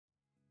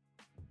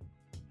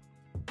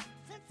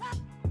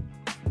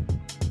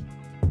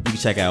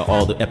check out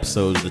all the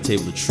episodes of The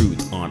Table of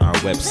Truth on our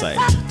website,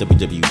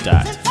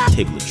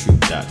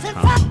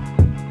 www.tableoftruth.com.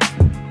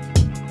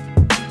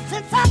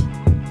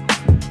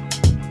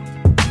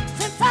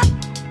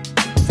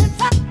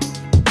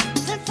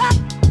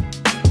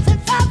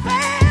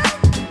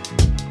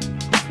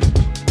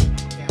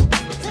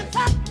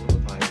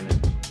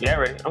 Yeah,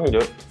 ready. I'm gonna do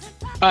it.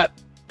 All right.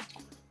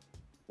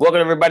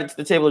 Welcome everybody to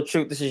the Table of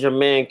Truth. This is your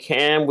man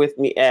Cam. With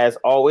me, as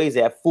always,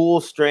 at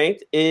full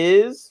strength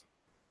is.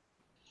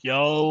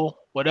 Yo,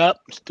 what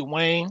up? It's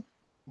Dwayne.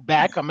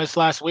 Back. I missed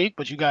last week,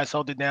 but you guys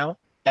held it down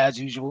as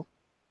usual.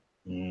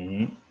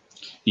 Mm-hmm.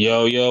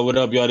 Yo, what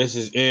up, y'all? This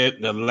is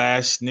it, the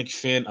last Knicks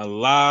fan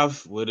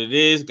alive. What it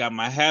is, got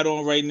my hat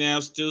on right now.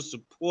 Still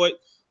support.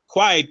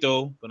 Quiet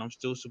though, but I'm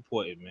still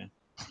supporting, man.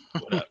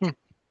 What up?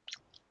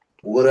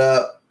 What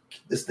up?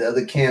 This the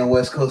other Cam,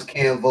 West Coast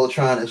Cam.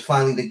 Voltron is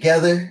finally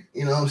together.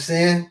 You know what I'm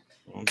saying?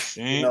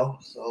 You know,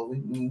 so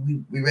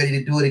we ready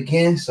to do it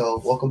again.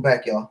 So welcome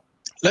back, y'all.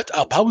 Let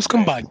our powers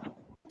combine.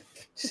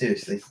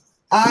 Seriously,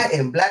 I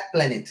am Black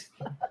Planet.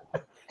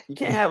 You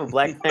can't have a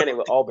Black Planet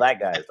with all black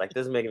guys. Like,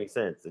 doesn't make any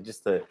sense. It's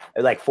just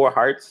like 4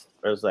 hearts.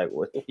 Or it's like,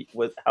 what?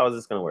 How is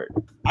this gonna work?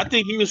 I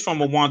think he was from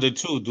Rwanda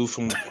too, dude.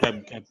 From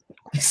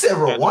He said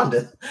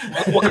Rwanda.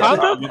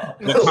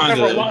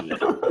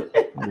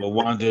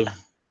 Rwanda.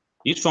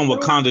 He's from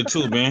Wakanda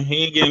too, man.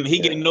 He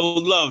getting no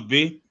love,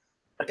 B.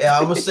 Yeah,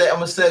 I'm gonna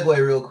segue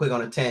real quick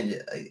on a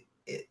tangent.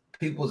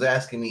 People was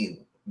asking me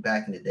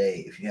back in the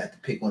day if you had to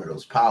pick one of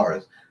those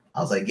powers.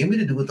 I was like, give me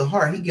the dude with the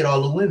heart. He get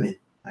all the women.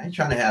 I ain't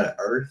trying to have the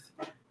earth,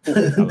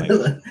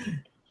 the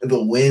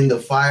wind, the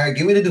fire.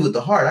 Give me the dude with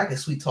the heart. I can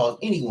sweet talk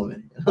any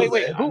woman.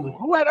 Wait,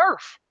 who had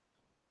Earth?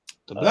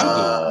 The black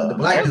dude. The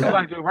black dude.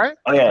 Black dude, right?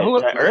 Oh yeah,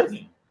 Who had Earth.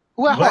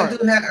 Who had Black Heart?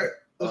 dude had Earth.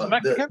 Was it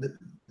Mexican?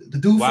 The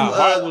dude Wow, from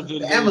Hart was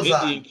the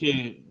Amazon. Indian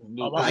kid.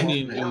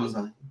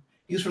 Amazon.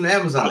 He was from the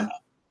Amazon.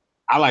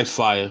 I like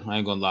Fire. I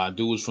ain't gonna lie.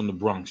 Dude was from the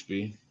Bronx,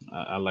 B.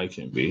 I like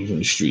him, B. From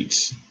the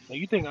streets. So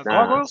you think of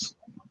Gargoyles?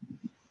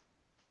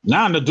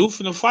 Nah, the dude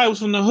from the Fire was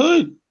from the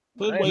hood.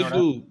 Hood white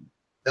dude.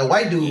 The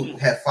white dude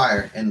had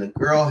fire, and the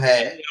girl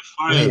had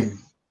fire.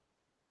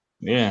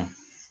 Yeah.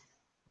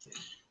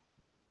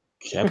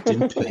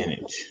 Captain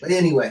Planet. But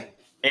anyway.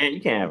 And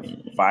you can't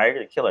have fire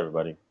to kill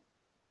everybody.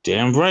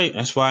 Damn right.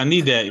 That's why I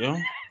need that, yo.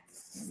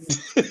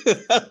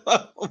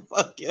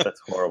 Fuck yeah. That's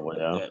horrible,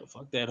 yo.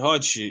 Fuck that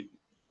hard shit.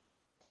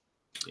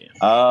 Yeah.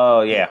 Oh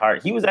yeah,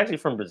 Hart. He was actually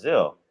from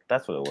Brazil.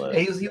 That's what it was.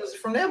 Yeah, he was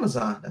from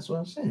Amazon. That's what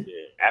I'm saying. Yeah.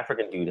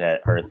 African dude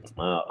had Earth.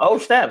 Oh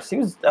snaps!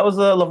 That was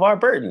LeVar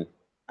Burton.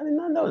 I did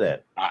not know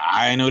that.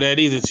 I didn't know that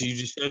either. So you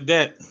just said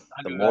that.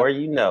 The more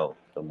you know.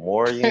 The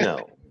more you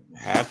know.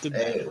 Have to.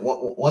 Hey,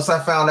 once I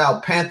found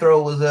out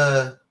Panthro was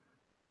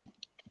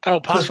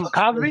Pops from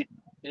Cosby.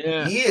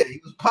 Yeah,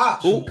 he was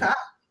Pops from Cosby.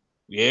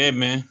 Yeah,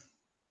 man.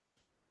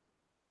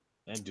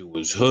 That dude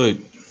was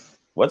hood.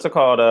 What's it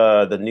called?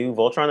 The new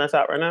Voltron that's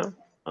out right now.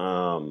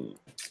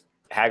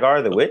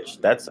 Hagar the Witch.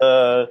 That's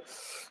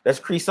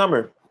Cree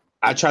Summer.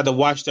 I tried to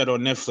watch that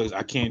on Netflix.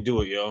 I can't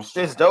do it, yo.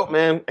 It's dope,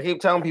 man. I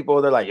keep telling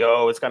people, they're like,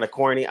 yo, it's kind of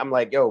corny. I'm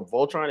like, yo,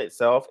 Voltron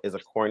itself is a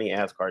corny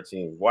ass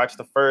cartoon. Watch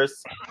the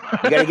first.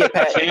 You gotta get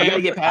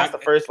past the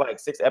first like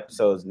 6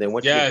 episodes, and then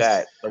once you get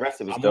that, the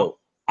rest of it's dope.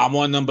 I'm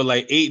on number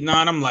like 8,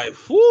 9. I'm like,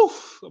 whew,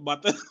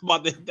 about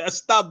that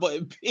stop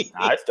button.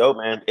 Nah, it's dope,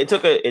 man. It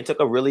took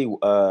a really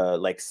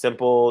like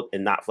simple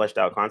and not fleshed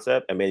out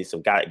concept and gave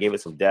it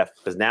some depth,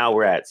 because now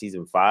we're at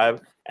season 5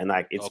 and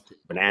like it's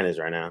bananas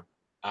right now.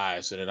 All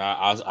right, so then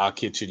I'll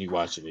continue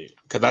watching it,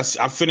 because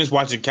I finished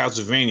watching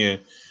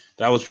Castlevania.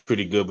 That was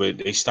pretty good, but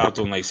they stopped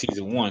on like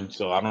season 1,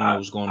 so I don't know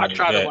what's going on. I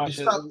tried to watch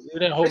it. It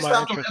didn't hold my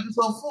interest.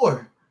 Episode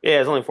 4. Yeah,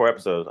 it's only 4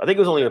 episodes. I think it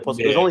was only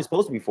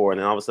supposed to be 4, and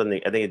then all of a sudden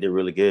I think it did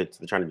really good. So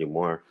they're trying to do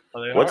more.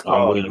 What's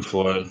I'm waiting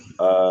for it.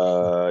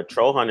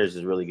 Troll Hunters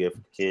is really good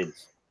for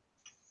kids.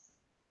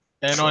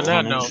 And on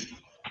that note,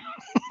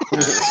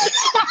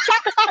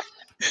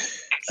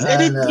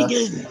 hey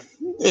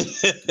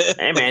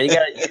man, you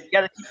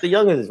gotta keep the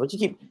youngers.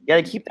 You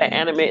gotta keep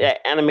that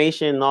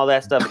animation and all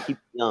that stuff. Keep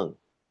it young.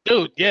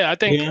 Dude, yeah, I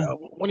think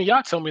one of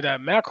y'all told me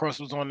that Macross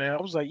was on there.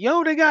 I was like,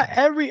 yo, they got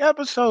every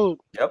episode.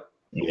 Yep.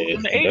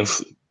 Yeah.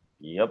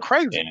 Yep.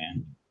 Crazy. Yeah.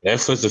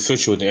 Netflix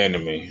official with the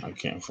anime. I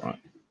can't front.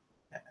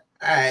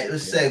 All right,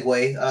 let's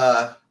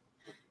segue.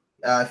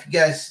 If you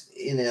guys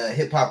in the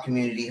hip hop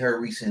community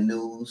heard recent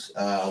news,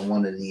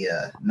 one of the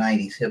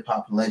 90s hip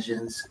hop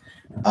legends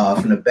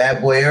from the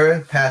Bad Boy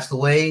era passed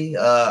away.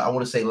 I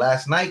want to say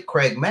last night,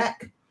 Craig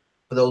Mack.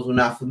 For those who are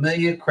not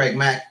familiar, Craig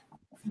Mack,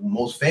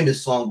 most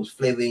famous song was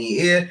Flavor in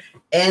Your Ear,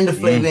 and the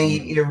Flavor in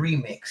Your Ear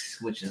remix,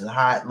 which is a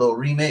hot little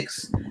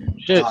remix.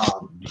 Shit.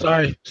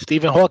 Sorry,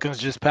 Stephen Hawkins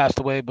just passed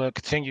away, but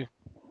continue.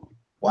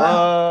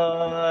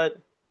 Wow.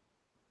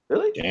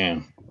 Really?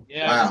 Damn.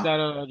 Yeah,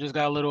 wow. Just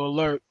got a little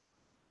alert.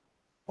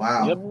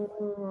 Wow.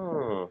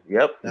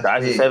 Yep.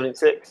 Died in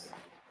 76.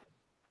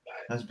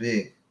 That's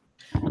big.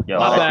 Yo,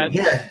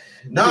 yeah.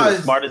 No,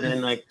 it's smarter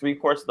than like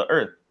 3/4 of the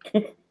earth.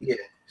 Yeah.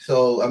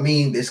 So I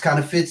mean, this kind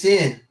of fits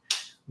in.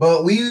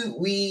 But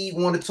we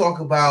want to talk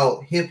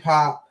about hip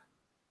hop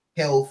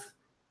health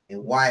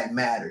and why it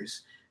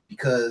matters.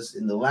 Because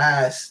in the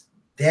last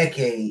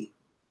decade,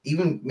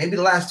 even maybe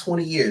the last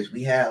 20 years,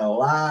 we had a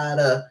lot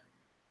of,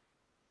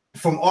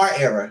 from our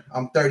era,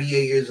 I'm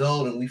 38 years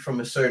old, and we from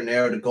a certain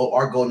era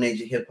our golden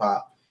age of hip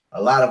hop.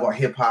 A lot of our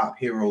hip hop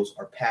heroes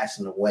are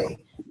passing away.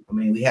 I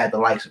mean, we had the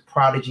likes of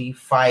Prodigy,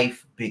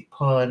 Phife, Big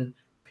Pun,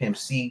 Pimp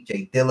C,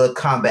 Jay Dilla,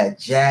 Combat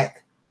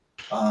Jack.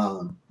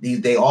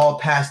 They all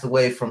passed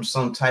away from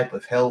some type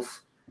of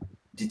health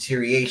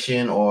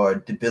deterioration or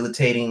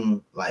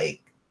debilitating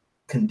like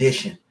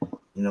condition.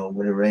 You know,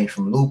 whether it range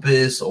from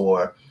lupus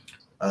or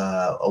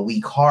a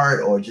weak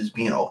heart or just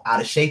being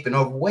out of shape and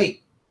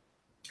overweight.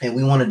 And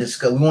we wanted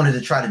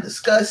to try to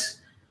discuss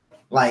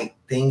like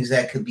things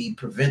that could be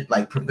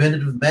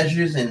preventative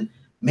measures, and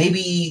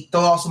maybe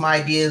throw out some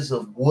ideas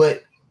of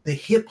what the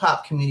hip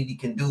hop community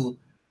can do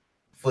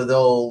for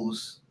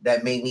those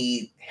that may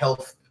need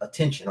health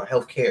attention or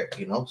health care,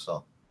 you know.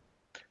 So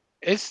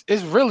it's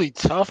really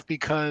tough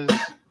because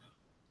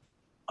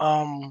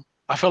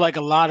I feel like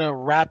a lot of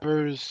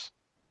rappers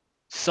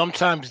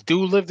sometimes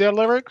do live their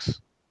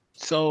lyrics.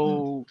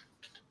 So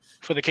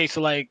for the case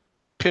of like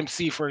Pimp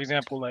C, for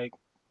example, like,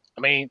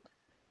 I mean,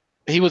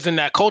 he was in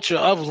that culture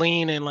of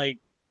lean and like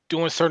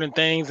doing certain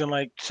things, and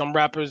like some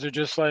rappers are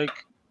just like,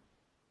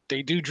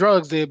 they do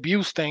drugs, they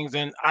abuse things,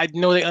 and I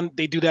know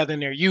they do that in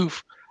their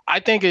youth. I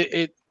think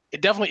it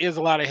definitely is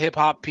a lot of hip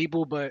hop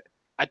people, but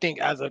I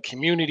think as a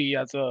community,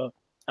 as a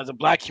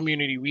Black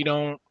community, we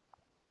don't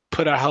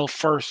put our health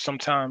first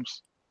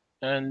sometimes,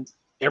 and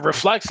it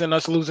reflects in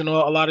us losing a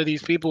lot of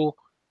these people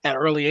at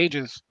early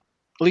ages.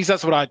 At least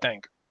that's what I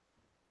think.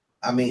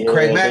 I mean,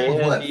 Craig Mack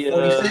was what,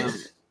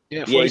 46?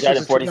 Yeah, he died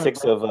at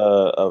 46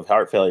 of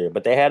heart failure.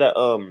 But they had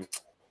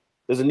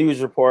there's a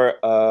news report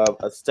of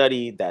a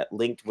study that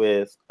linked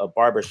with a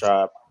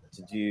barbershop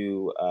to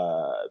do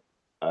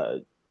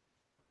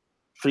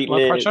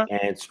treatment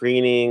and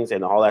screenings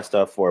and all that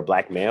stuff for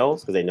Black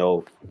males, because they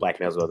know Black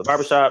males go to the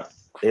barbershop.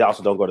 They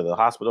also don't go to the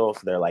hospital,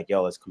 so they're like,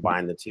 yo, let's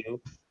combine the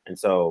two. And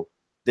so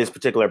this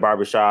particular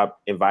barbershop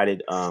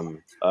invited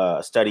a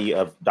study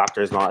of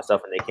doctors and all that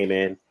stuff, and they came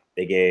in.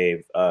 They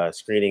gave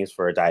screenings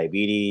for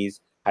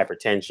diabetes,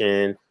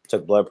 hypertension,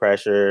 took blood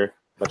pressure,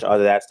 a bunch of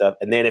other that stuff.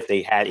 And then if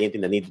they had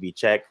anything that needed to be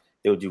checked,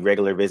 they would do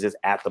regular visits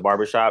at the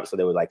barbershop. So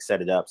they would like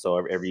set it up. So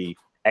every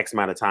X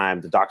amount of time,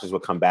 the doctors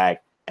would come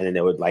back, and then they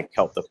would like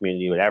help the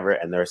community, whatever.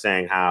 And they're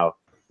saying how,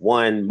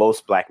 one,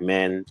 most Black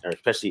men, or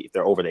especially if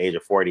they're over the age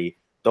of 40,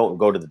 don't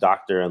go to the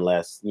doctor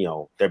unless, you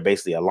know, they're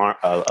basically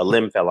a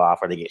limb fell off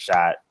or they get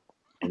shot.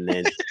 And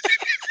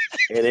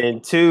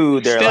then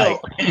two, they're like,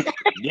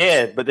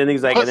 yeah, but then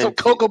he's like, put some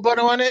cocoa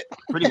butter on it.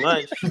 Pretty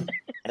much.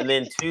 And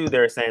then two,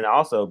 they're saying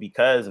also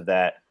because of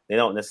that, they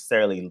don't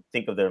necessarily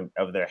think of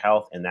their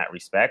health in that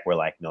respect. Where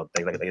like, you know,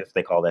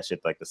 they call that shit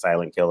like the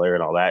silent killer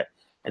and all that.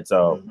 And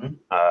so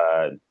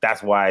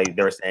that's why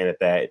they were saying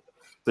that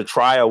the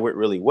trial went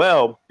really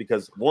well,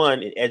 because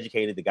one, it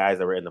educated the guys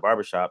that were in the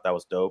barbershop. That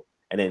was dope.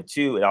 And then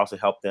two, it also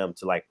helped them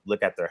to like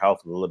look at their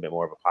health in a little bit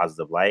more of a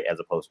positive light, as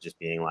opposed to just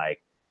being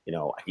like, you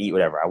know, I can eat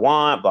whatever I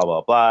want, blah, blah,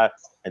 blah.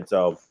 And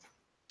so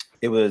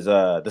it was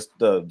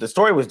the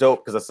story was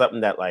dope because it's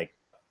something that like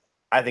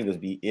I think it would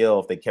be ill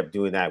if they kept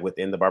doing that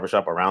within the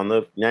barbershop around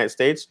the United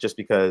States, just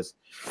because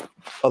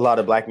a lot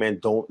of Black men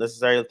don't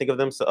necessarily think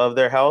of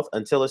their health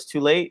until it's too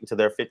late, until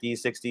their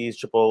 50s, 60s,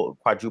 triple,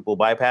 quadruple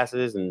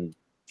bypasses and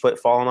foot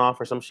falling off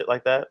or some shit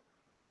like that.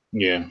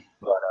 Yeah.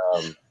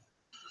 But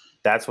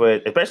that's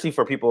what, especially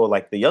for people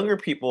like the younger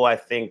people, I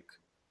think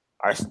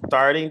are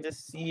starting to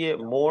see it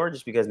more,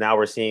 just because now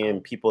we're seeing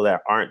people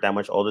that aren't that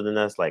much older than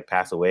us like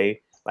pass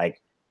away.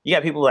 Like you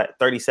got people at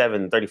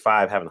 37,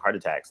 35 having heart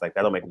attacks. Like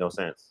that don't make no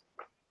sense.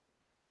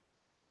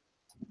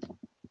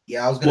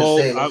 Yeah, I was gonna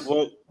say.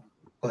 Go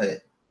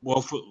ahead.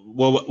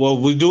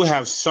 Well, we do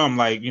have some,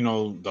 like, you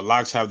know, the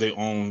Locks have their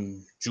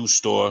own juice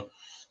store.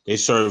 They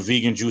serve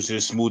vegan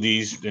juices,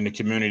 smoothies in the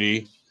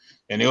community,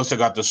 and they also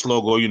got the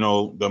slogan. You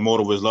know, the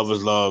motto is "Love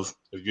is love."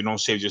 If you don't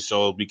save your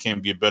soul, we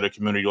can't be a better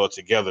community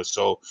altogether.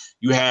 So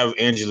you have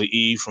Angela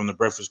E from the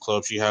Breakfast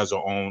Club. She has her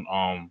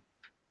own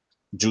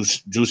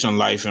juice and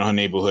life in her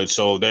neighborhood.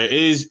 So there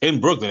is in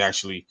Brooklyn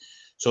actually.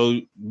 So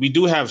we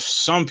do have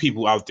some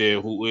people out there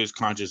who is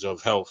conscious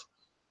of health.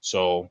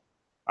 So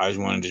I just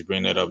wanted to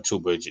bring that up too.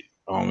 But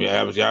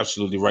yeah, you're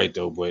absolutely right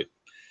though. But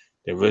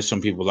there is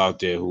some people out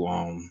there who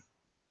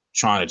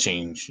trying to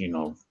change, you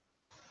know,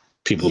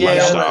 people's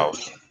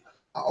lifestyles.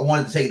 I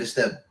wanted to take it a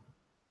step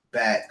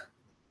back.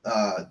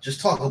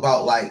 Just talk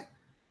about like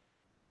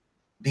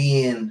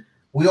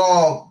we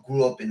all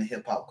grew up in the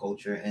hip hop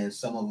culture, and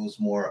some of us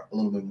a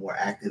little bit more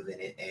active in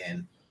it.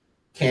 And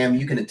Cam,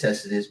 you can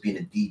attest to this, being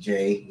a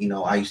DJ. You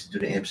know, I used to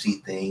do the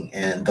MC thing,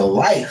 and the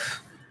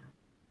life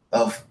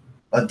of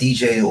a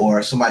DJ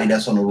or somebody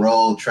that's on the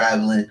road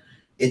traveling,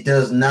 it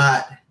does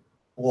not.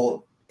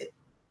 Well,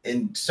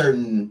 in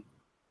certain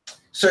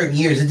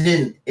years,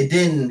 it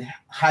didn't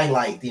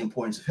highlight the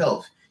importance of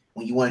health.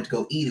 When you wanted to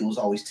go eat, it was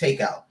always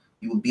takeout.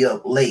 You would be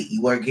up late.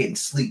 You weren't getting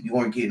sleep. You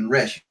weren't getting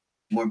rest.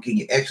 You weren't getting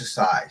your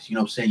exercise. You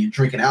know what I'm saying? You're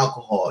drinking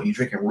alcohol. You're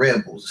drinking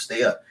Red Bulls to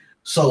stay up.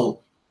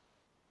 So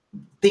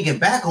thinking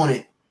back on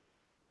it,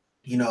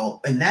 you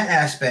know, in that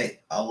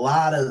aspect, a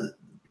lot of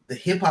the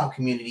hip hop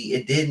community,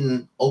 it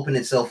didn't open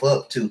itself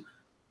up to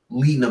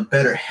leading a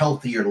better,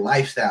 healthier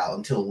lifestyle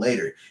until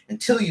later.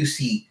 Until you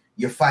see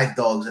your Phife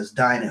Dawgs that's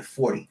dying at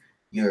 40,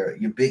 your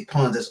Big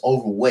Pun that's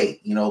overweight,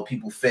 you know,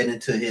 people fed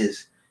into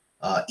his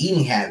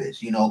eating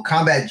habits. You know,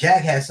 Combat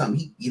Jack had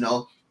something, you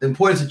know, the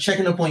importance of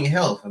checking up on your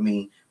health. I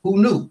mean,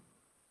 who knew?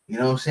 You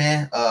know what I'm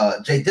saying?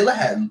 Jay Dilla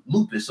had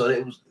lupus, so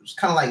it was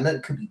kind of like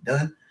nothing could be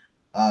done.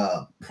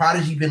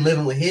 Prodigy been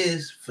living with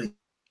his for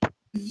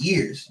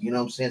years, you know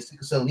what I'm saying?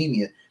 Sickle cell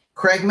anemia.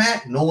 Craig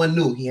Mack, no one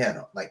knew he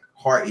had like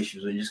heart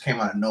issues, or it just came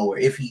out of nowhere.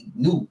 If he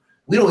knew,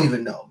 we don't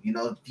even know, you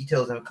know,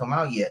 details haven't come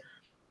out yet.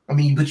 I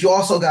mean, but you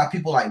also got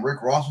people like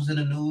Rick Ross was in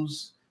the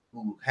news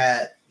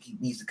he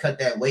needs to cut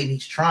that weight and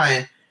he's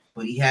trying,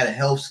 but he had a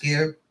health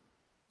scare.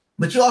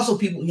 But you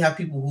have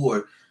people who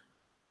are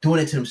doing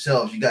it to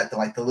themselves. You got the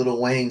Lil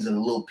Waynes and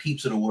the Lil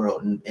Peeps of the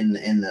world and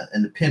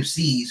the Pimp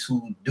C's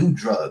who do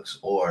drugs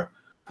or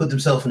put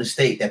themselves in a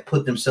state that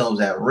put themselves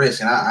at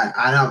risk. And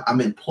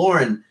I'm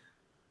imploring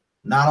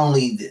not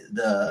only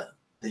the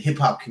hip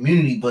hop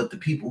community, but the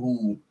people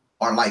who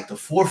are like the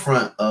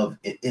forefront of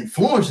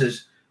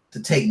influencers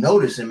to take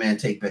notice and, man,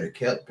 take better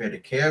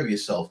care of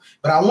yourself.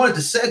 But I wanted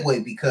to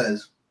segue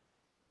because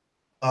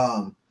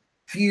a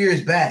few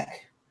years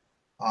back,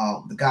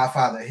 the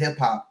godfather of hip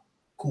hop,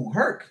 Kool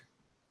Herc,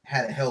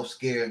 had a health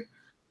scare,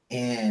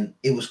 and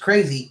it was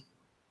crazy.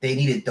 They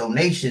needed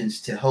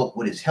donations to help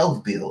with his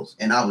health bills.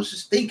 And I was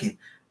just thinking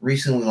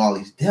recently with all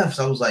these deaths,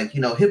 I was like,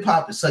 you know, hip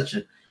hop is such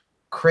a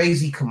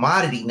crazy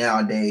commodity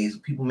nowadays.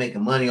 People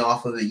making money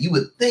off of it. You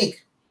would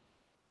think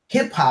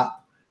hip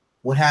hop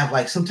would have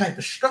like some type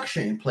of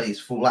structure in place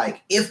for,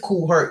 like, if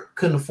Kool Herc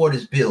couldn't afford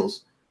his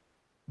bills,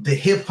 the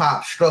hip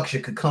hop structure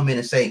could come in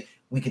and say,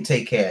 we can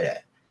take care of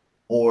that.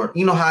 Or,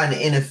 you know how in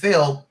the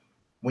NFL,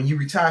 when you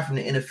retire from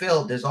the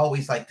NFL, there's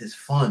always like this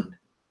fund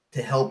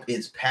to help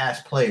its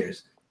past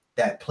players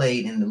that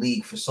played in the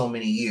league for so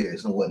many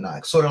years and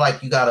whatnot. Sort of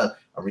like you got a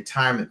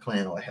retirement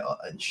plan or an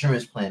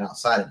insurance plan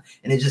outside of it.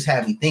 And it just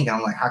had me thinking,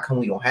 I'm like, how come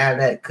we don't have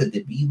that? Could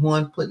there be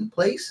one put in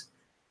place?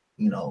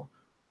 You know,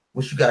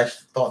 what's you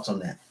guys' thoughts on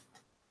that?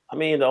 I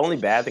mean, the only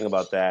bad thing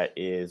about that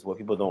is what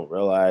people don't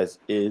realize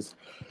is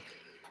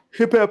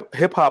hip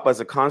hop as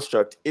a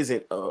construct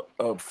isn't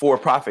a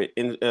for-profit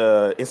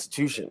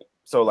institution.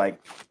 So like,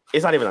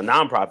 it's not even a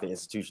non-profit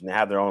institution. They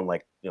have their own,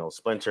 like, you know,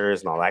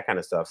 splinters and all that kind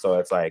of stuff. So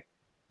it's like,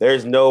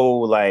 there's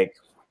no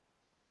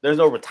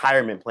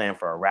retirement plan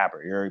for a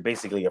rapper. You're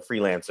basically a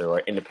freelancer or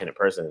independent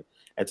person.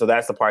 And so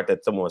that's the part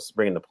that someone was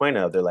bringing the point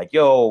of. They're like,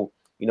 yo,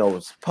 you know,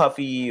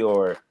 Puffy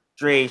or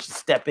Dre should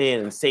step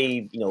in and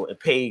save, you know, and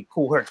pay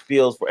Kool Herc's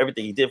bills for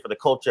everything he did for the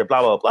culture,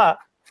 blah, blah, blah.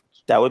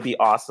 That would be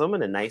awesome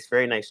and a nice,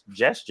 very nice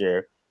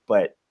gesture.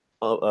 But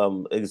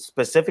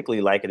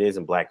specifically like it is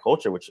in Black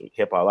culture, which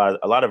hip hop,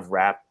 a lot of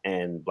rap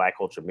and Black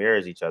culture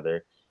mirrors each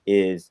other,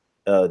 is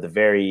the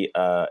very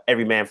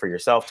every man for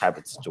yourself type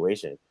of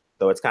situation.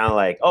 So it's kind of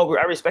like, oh,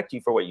 I respect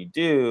you for what you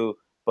do,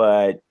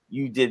 but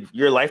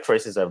your life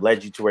choices have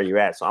led you to where you're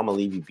at, so I'm gonna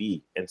leave you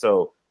be. And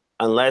so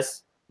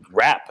unless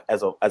rap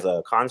as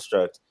a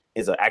construct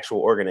is an actual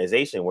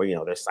organization where, you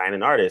know, they're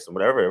signing artists and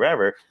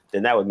whatever,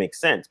 then that would make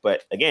sense.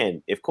 But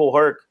again, if Kool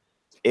Herc,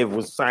 it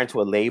was signed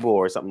to a label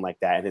or something like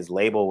that, and his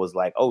label was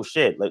like, oh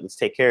shit, let's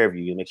take care of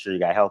you, make sure you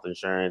got health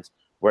insurance,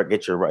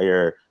 get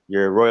your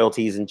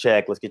royalties in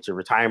check, let's get your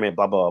retirement,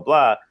 blah, blah, blah,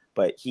 blah.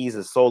 But he's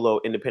a solo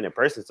independent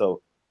person.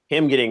 So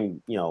him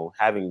getting, you know,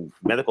 having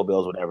medical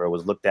bills, whatever,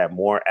 was looked at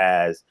more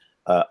as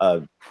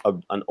an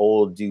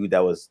old dude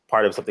that was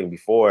part of something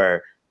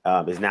before,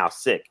 is now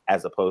sick,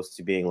 as opposed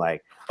to being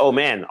like, oh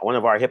man, one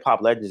of our hip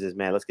hop legends is,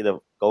 man, let's get a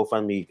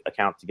GoFundMe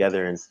account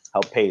together and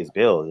help pay his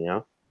bills, you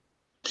know?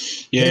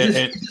 Yeah,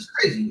 it's just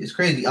crazy. It's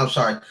crazy. I'm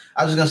sorry.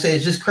 I was just gonna say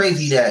it's just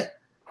crazy that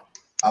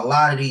a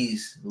lot of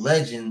these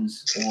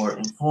legends or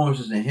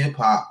influencers in hip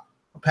hop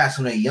are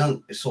passing away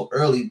young so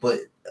early, but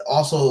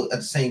also at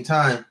the same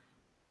time,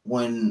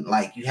 when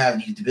like you have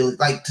these debility,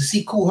 like to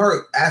see Kool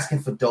Herc asking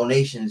for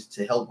donations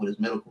to help with his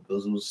medical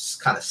bills, it was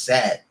kind of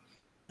sad.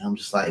 And I'm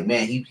just like,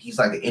 man, he's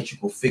like an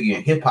integral figure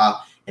in hip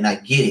hop, and I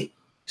get it.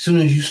 As soon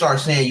as you start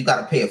saying you got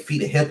to pay a fee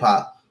to hip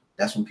hop,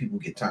 that's when people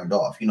get turned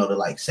off. You know, to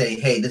like say,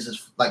 hey, this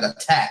is like a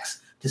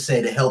tax to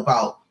say to help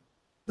out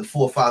the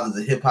forefathers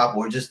of hip hop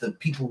or just the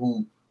people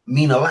who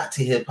mean a lot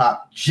to hip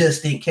hop,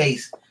 just in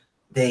case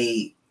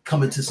they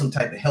come into some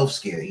type of health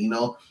scare. You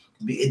know,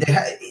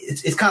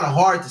 it's kind of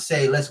hard to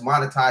say let's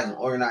monetize and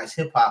organize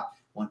hip hop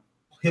when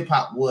hip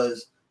hop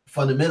was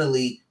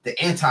fundamentally the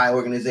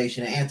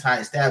anti-organization and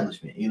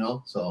anti-establishment. You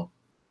know, so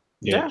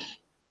yeah.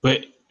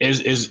 But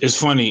it's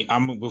funny.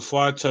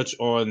 Before I touch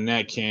on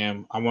that,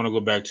 Cam, I want to go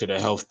back to the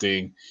health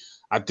thing.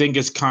 I think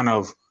it's kind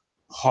of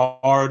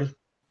hard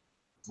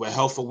with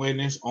health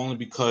awareness only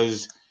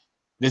because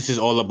this is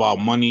all about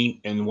money.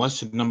 And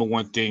what's the number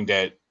one thing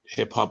that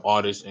hip hop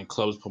artists and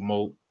clubs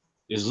promote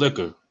is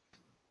liquor.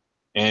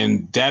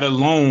 And that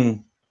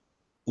alone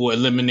will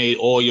eliminate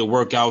all your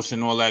workouts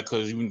and all that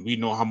because we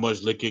know how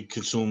much liquor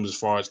consumes as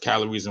far as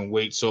calories and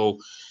weight. So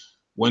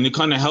when it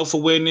comes to health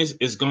awareness,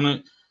 it's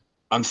gonna,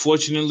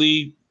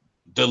 unfortunately,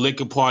 the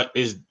liquor part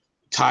is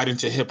tied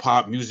into hip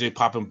hop music,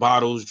 popping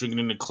bottles, drinking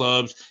in the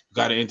clubs. You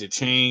got to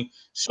entertain.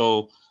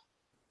 So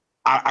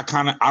I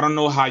don't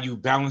know how you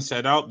balance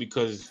that out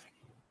because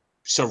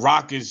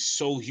Ciroc is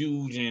so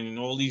huge and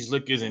all these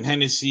liquors and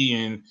Hennessy,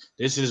 and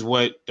this is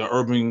what the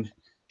urban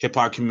hip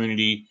hop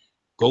community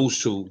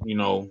goes to,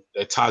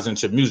 that ties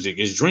into music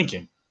is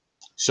drinking.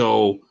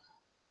 So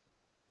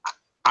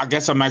I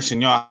guess I'm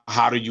asking y'all,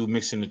 how do you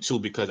mix in the two?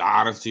 Because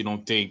I honestly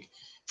don't think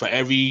for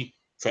every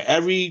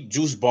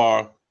juice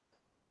bar,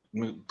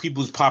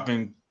 people's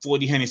popping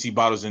 40 Hennessy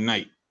bottles a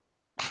night.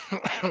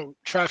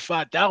 Try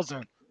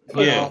 5,000.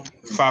 Yeah,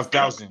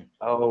 5,000.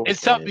 Oh,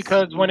 it's tough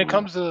because when it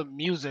comes to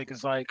music,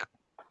 it's like,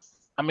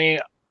 I mean,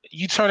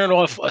 you turn it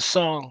off a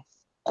song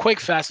quick,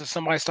 fast, if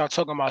somebody start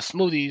talking about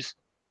smoothies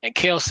and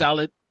kale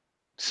salad.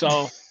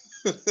 So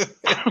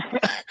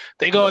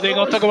they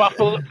gonna talk about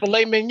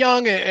filet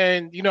mignon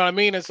and you know what I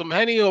mean, and some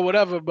Henny or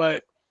whatever.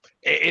 But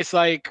it's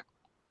like,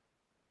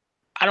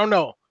 I don't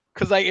know,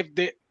 because like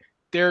if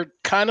they're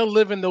kind of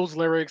living those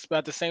lyrics, but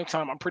at the same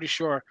time, I'm pretty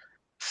sure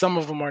some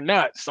of them are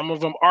not. Some of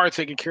them are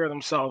taking care of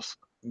themselves.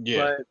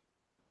 Yeah. But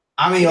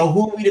I mean,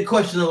 who would be the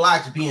question of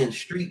locks being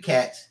street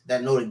cats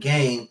that know the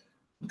game?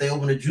 They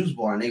open a juice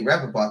bar and they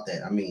rap about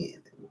that. I mean,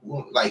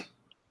 like,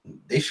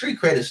 their street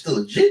cred is still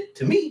legit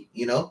to me,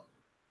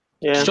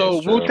 Yeah.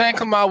 So Wu-Tang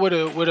come out with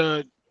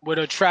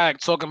a track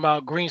talking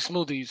about green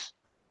smoothies.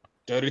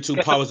 32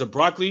 powers of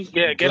broccoli.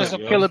 Yeah, get us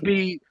some Killer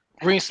B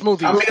green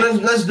smoothies. I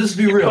mean, let's just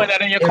be real. Put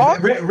that in your car?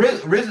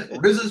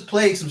 RZA's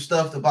played some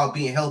stuff about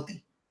being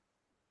healthy.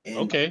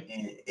 And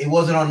it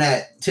wasn't on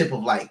that tip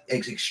of like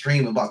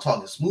extreme about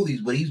talking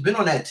smoothies, but he's been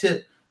on that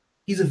tip.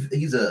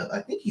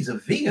 I think he's a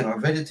vegan or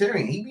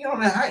vegetarian. He be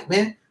on that hype,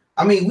 man.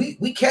 I mean,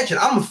 we catch it.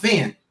 I'm a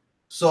fan.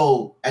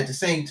 So at the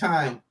same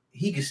time,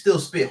 he can still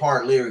spit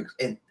hard lyrics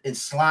and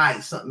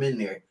slide something in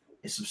there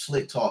and some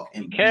slick talk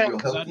and be real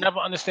healthy. I never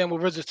understand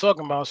what RZA's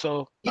talking about.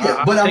 So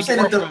yeah, but I'm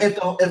saying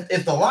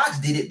if the Locks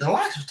did it, the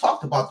Locks have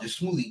talked about their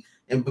smoothie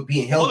and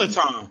being healthy all the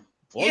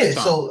time.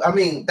 So I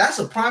mean, that's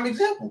a prime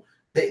example.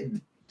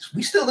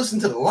 We still listen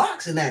to the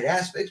Locks in that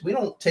aspect. We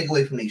don't take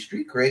away from their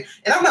street cred.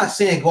 And I'm not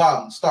saying go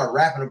out and start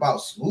rapping about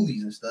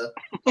smoothies and stuff,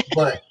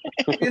 but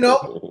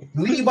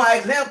lead by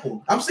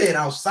example. I'm saying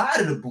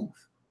outside of the booth.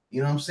 You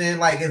know what I'm saying?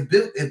 Like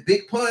if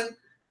Big Pun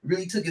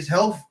really took his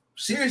health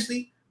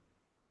seriously,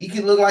 he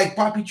could look like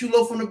Papi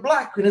Chulo from the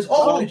block in his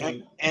old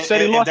age. He said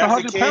he lost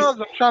 100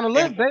 pounds. I'm trying to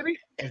live, baby.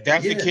 If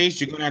that's the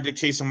case, you're gonna have to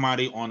chase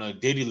somebody on a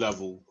Diddy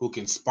level who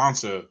can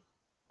sponsor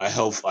a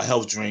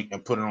health drink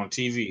and put it on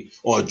TV,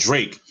 or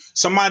Drake,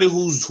 somebody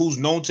who's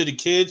known to the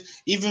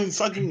kids, even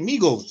fucking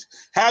Migos,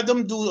 have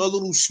them do a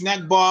little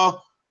snack bar,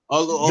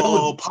 a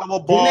little power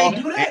bar,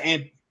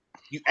 and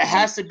it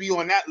has to be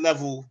on that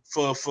level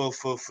for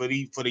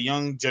the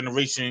young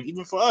generation,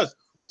 even for us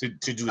to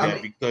do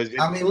that. Because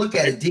look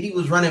at it. Diddy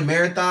was running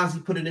marathons. He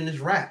put it in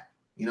his rap.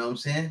 You know what I'm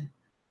saying?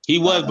 He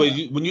was, but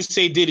when you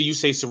say Diddy, you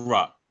say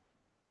Ciroc.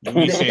 You're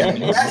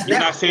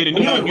not saying the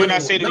New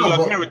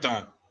York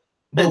Marathon.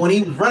 But when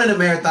he was running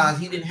the marathons,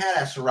 he didn't have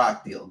that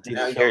Ciroc deal.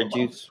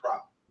 Juice.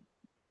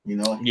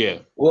 Yeah.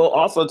 Well,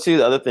 also too,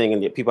 the other thing,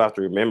 and people have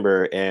to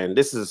remember, and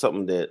this is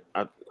something that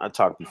I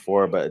talked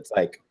before, but it's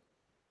like,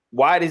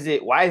 why is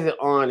it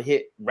on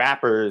hit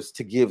rappers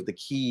to give the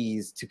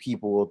keys to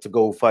people to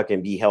go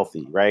fucking be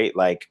healthy, right?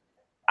 Like,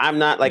 I'm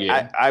not like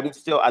I'm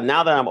still,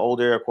 now that I'm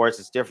older, of course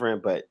it's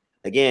different, but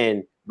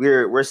again,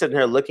 we're sitting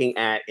here looking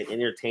at an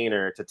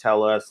entertainer to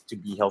tell us to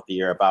be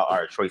healthier about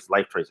our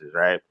life choices,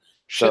 right?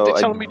 So they're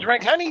telling me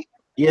drink honey.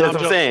 Yeah, that's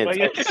what I'm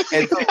saying.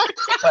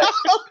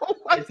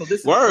 So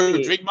this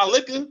is drink my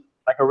liquor.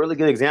 Like a really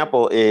good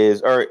example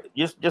is, or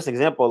just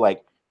example,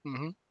 like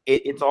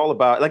it's all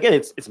about, again,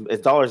 it's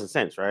dollars and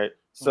cents, right?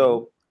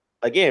 So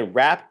again,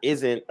 rap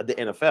isn't the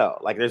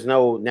NFL. Like there's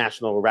no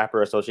National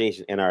Rapper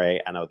Association, NRA.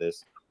 I know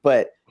this,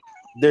 but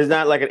there's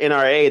not like an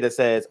NRA that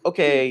says,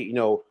 okay,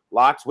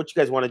 Locks, what you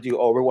guys want to do?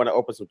 Oh, we want to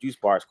open some juice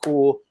bars.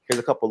 Cool. Here's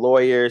a couple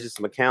lawyers, here's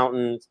some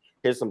accountants,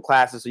 here's some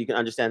classes so you can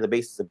understand the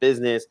basis of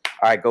business.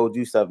 All right, go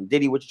do something.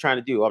 Diddy, what you trying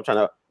to do? I'm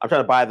trying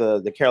to buy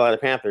the Carolina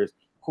Panthers.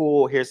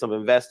 Cool. Here's some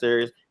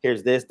investors.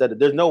 Here's this.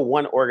 There's no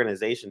one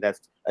organization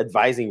that's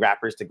advising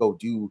rappers to go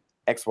do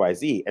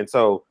XYZ. And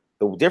so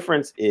the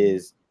difference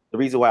is, the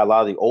reason why a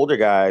lot of the older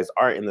guys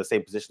aren't in the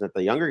same position that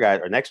the younger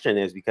guys or next gen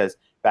is, because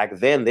back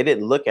then they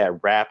didn't look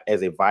at rap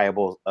as a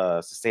viable,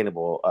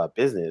 sustainable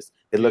business.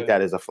 They looked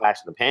at it as a flash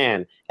in the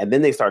pan, and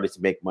then they started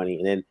to make money.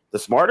 And then the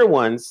smarter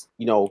ones,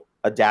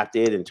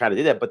 adapted and tried to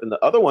do that. But then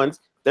the other ones,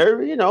 they're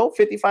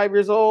 55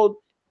 years old,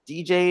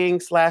 DJing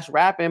 /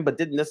 rapping,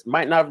 but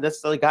might not have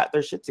necessarily got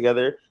their shit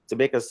together to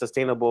make a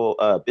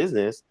sustainable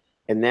business.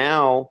 And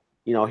now,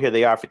 here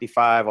they are,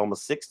 55,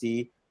 almost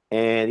 60.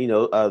 And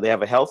they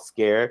have a health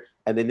scare,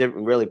 and they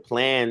didn't really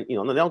plan. They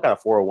don't got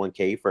a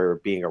 401k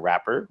for being a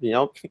rapper.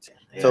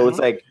 So it's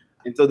like,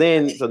 And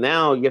so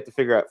now you have to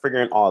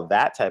figuring all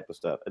that type of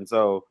stuff. And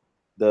so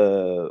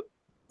the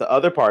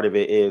other part of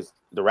it is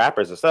the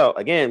rappers themselves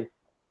again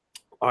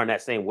are in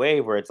that same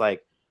wave where it's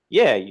like,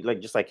 yeah,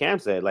 like just like Cam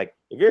said, like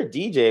if you're a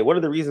DJ, one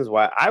of the reasons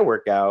why I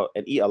work out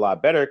and eat a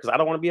lot better because I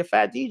don't want to be a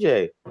fat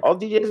DJ. All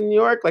DJs in New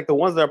York, like the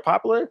ones that are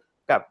popular,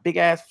 got big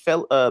ass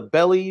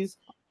bellies,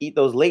 eat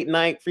those late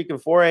night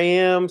freaking 4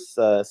 a.m.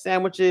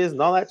 Sandwiches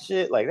and all that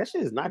shit. Like that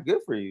shit is not good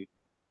for you.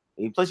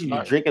 And plus, you be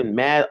drinking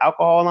mad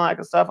alcohol and all that kind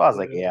of stuff. I was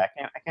like, yeah,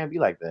 I can't be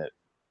like that.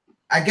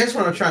 I guess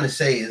what I'm trying to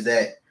say is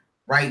that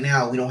right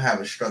now we don't have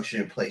a structure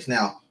in place.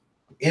 Now,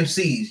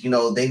 MCs,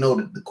 they know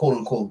the quote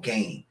unquote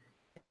game.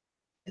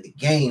 And the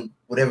game,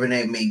 whatever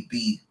name may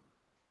be,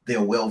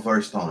 they're well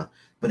versed on.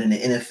 But in the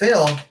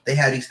NFL, they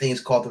have these things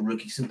called the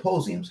rookie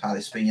symposiums, how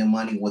to spend your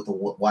money, what to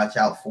watch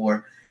out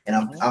for. And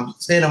I'm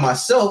saying to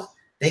myself,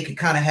 they could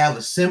kind of have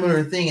a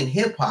similar thing in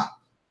hip hop,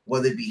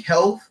 whether it be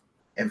health,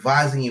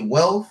 advising your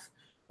wealth,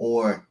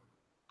 or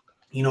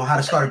how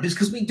to start a business.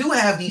 Because we do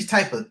have these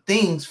type of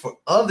things for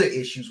other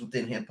issues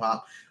within hip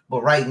hop.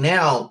 But right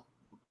now,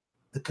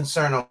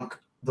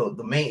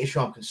 the main issue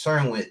I'm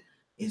concerned with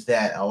is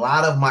that a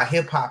lot of my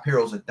hip hop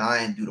heroes are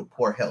dying due to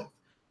poor health.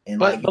 And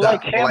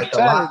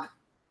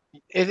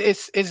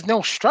it's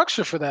no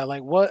structure for that.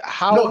 Like what?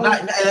 How? No,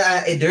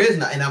 there is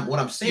not. And what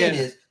I'm saying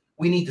is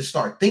we need to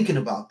start thinking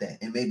about that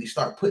and maybe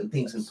start putting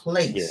things in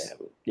place.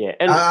 Yeah.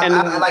 And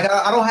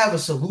I don't have a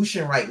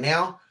solution right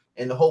now.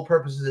 And the whole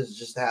purpose of this is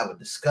just to have a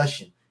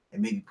discussion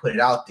and maybe put it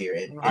out there.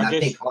 And I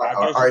think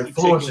our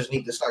influencers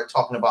need to start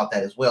talking about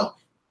that as well.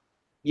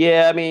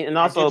 Yeah, I mean, and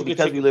also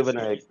because we live in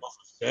a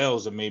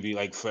sales of maybe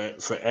like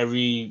for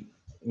every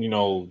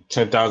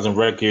 10,000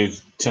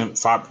 records,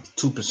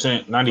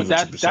 2%, not even 2%.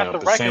 That's the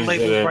record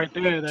labels right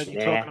there that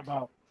you're talking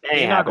about.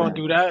 They're not going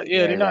to do that.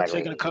 Yeah, they're not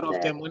taking a cut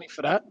off their money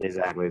for that.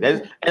 Exactly.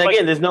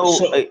 There's no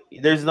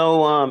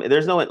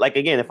like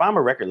again, if I'm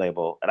a record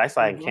label and I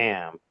sign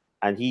Cam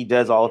and he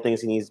does all the things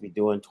he needs to be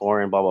doing,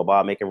 touring, blah blah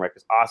blah, making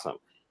records, awesome.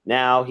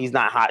 Now he's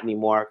not hot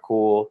anymore.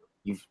 Cool.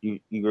 You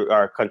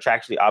are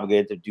contractually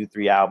obligated to do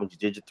 3 albums. You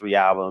did your 3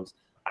 albums.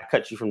 I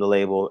cut you from the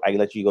label. I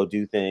let you go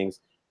do things.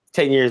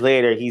 10 years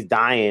later, he's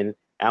dying.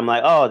 I'm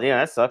like, oh damn,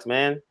 that sucks,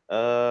 man.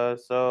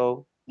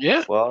 So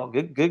yeah. Well,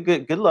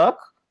 good luck.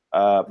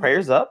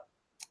 Prayers up.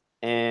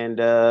 And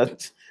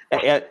as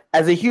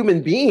a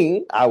human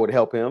being, I would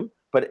help him.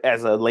 But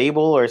as a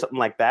label or something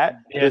like that,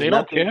 they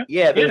don't care.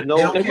 Yeah, there's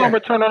no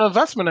return on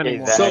investment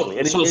anymore. Exactly.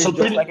 It's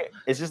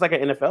just like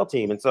an NFL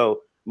team. And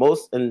so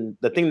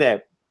the thing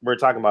that we're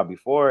talking about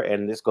before,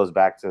 and this goes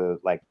back to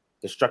like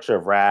the structure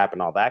of rap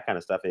and all that kind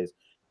of stuff, is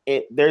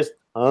there's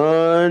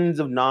tons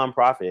of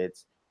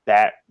nonprofits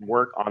that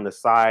work on the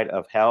side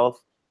of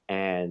health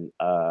and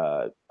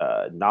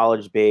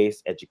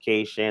knowledge-based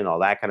education, all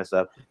that kind of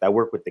stuff, that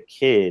work with the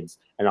kids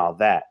and all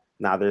that.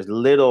 Now there's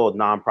little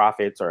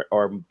nonprofits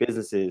or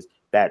businesses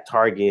that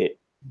target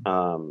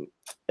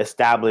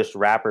established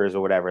rappers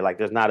or whatever. Like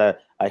there's not a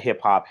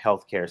hip hop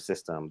healthcare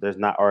system. There's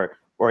not or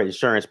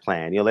insurance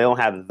plan. They don't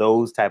have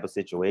those type of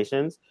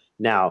situations.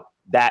 Now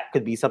that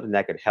could be something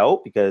that could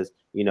help because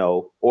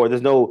or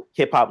there's no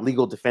hip hop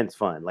legal defense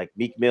fund. Like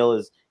Meek Mill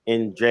is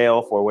in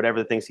jail for whatever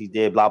the things he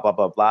did, blah blah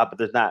blah blah. But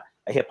there's not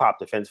a hip hop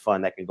defense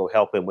fund that can go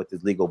help him with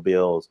his legal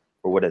bills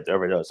or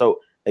whatever it does. So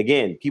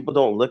again, people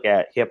don't look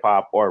at hip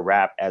hop or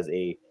rap as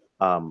a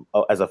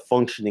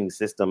functioning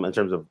system in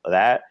terms of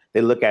that. They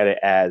look at it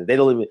as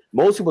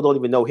most people don't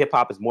even know hip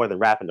hop is more than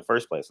rap in the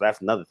first place. So that's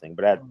another thing.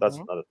 But that's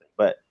another thing.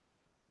 But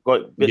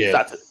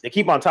to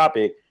keep on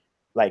topic,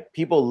 like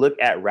people look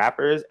at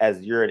rappers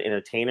as you're an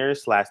entertainer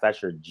 /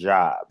 that's your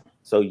job.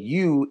 So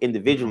you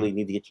individually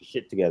need to get your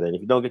shit together. And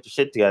if you don't get your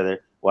shit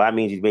together, well, that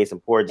means you've made some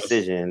poor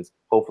decisions.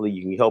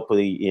 Hopefully,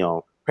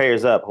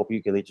 prayers up. Hope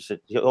you can let your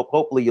shit.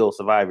 Hopefully, you'll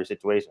survive your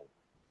situation.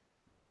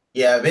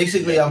 Yeah,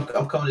 basically, I'm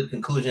coming to the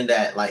conclusion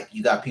that like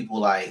you got people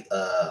like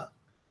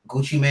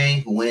Gucci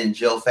Mane who went in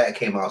jail fat,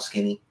 came out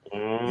skinny. You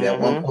at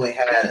one point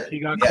at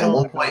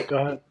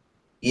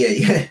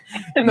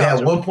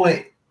one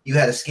point you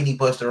had a skinny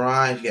Busta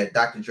Rhymes. You had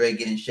Dr. Dre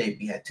get in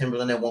shape. You had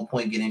Timberland at one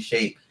point get in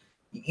shape.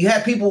 You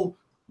had people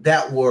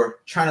that were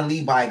trying to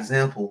lead by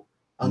example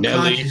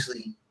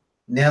unconsciously.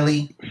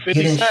 Nelly get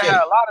in shape.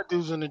 Had a lot of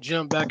dudes in the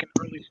gym back in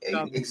the early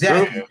 2000s.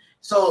 Exactly.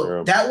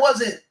 So that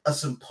wasn't a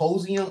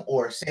symposium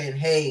or saying,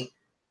 hey,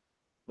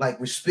 like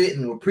we're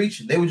spitting, we're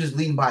preaching. They were just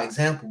leading by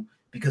example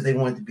because they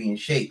wanted to be in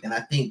shape. And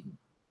I think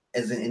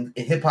as in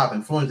hip hop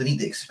influence, they need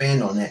to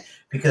expand on that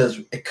because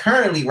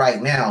currently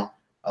right now,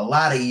 a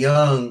lot of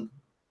young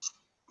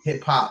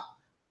hip hop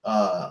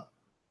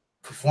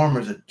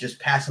performers are just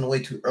passing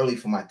away too early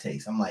for my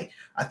taste. I'm like,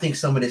 I think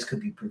some of this could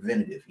be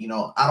preventative.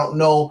 I don't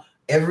know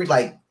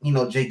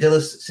Jay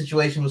Dilla's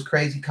situation was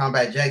crazy.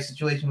 Combat Jack's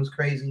situation was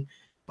crazy.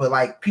 But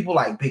like people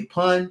like Big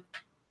Pun,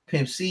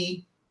 Pimp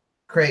C,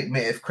 Craig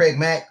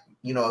Mack,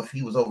 if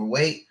he was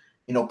overweight,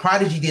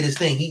 Prodigy did his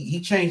thing.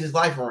 He changed his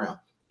life around.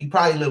 He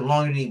probably lived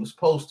longer than he was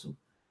supposed to.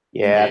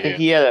 Yeah, I think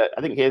he had.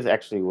 I think his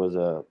actually was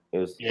a. It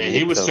was. Yeah,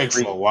 he was sick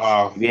for a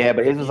while. Yeah,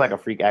 but his was like a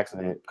freak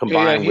accident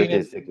combined with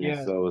his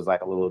sickness, so it was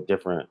like a little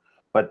different.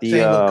 But the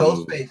same with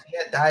Ghostface, he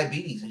had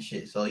diabetes and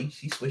shit, so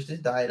he switched his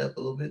diet up a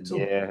little bit too.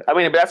 Yeah, I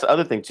mean, but that's the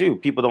other thing too.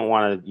 People don't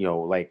want to,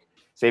 like,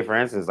 say for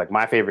instance, like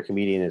my favorite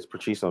comedian is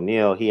Patrice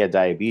O'Neal. He had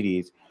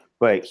diabetes,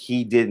 but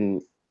he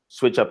didn't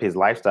switch up his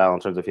lifestyle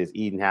in terms of his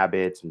eating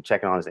habits and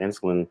checking on his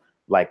insulin.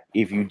 Like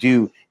if you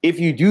do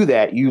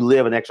that, you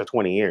live an extra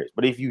 20 years.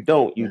 But if you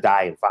don't, you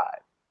die in 5.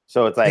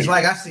 So it's like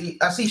I see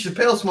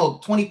Chappelle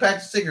smoke 20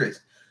 packs of cigarettes.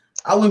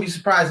 I wouldn't be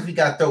surprised if he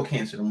got throat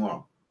cancer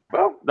tomorrow.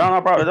 Well,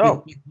 no problem at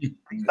all.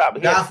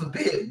 Stop. God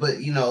forbid, but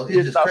it's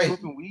just stop crazy.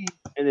 Smoking weed,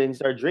 and then you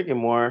start drinking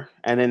more,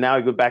 and then now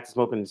you go back to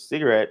smoking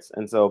cigarettes,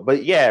 and so.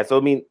 But yeah, so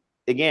I mean,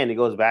 again, it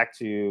goes back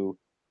to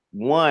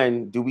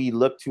one: do we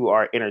look to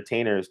our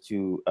entertainers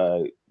to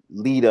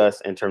lead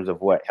us in terms of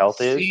what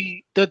health is?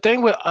 The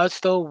thing with us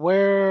though,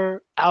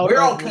 we're out.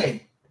 We're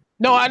okay.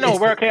 No, I know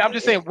we're okay. I'm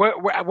just saying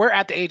we're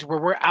at the age where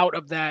we're out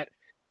of that.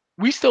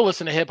 We still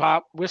listen to hip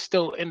hop. We're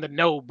still in the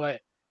know,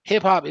 but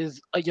hip hop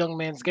is a young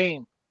man's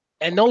game.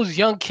 And those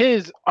young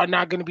kids are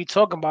not going to be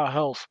talking about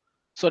health.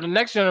 So the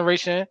next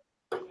generation,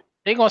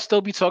 they're going to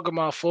still be talking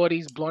about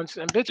 40s, blunts,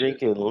 and bitches.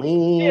 Drinking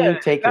lean,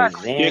 taking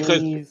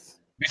Xannies.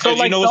 So,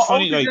 like, what's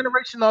funny? The older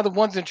generation are the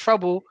ones in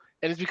trouble,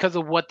 and it's because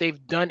of what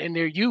they've done in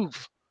their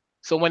youth.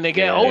 So when they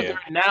get older,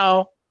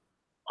 now,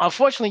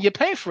 unfortunately, you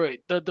pay for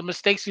it. The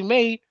mistakes you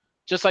made,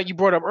 just like you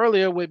brought up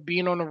earlier with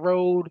being on the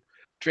road,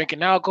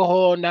 drinking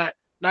alcohol, not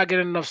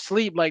getting enough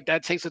sleep, like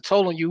that takes a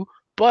toll on you.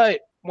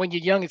 But when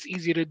you're young, it's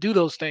easier to do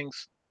those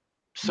things.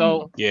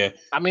 So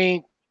I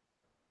mean,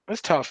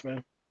 it's tough,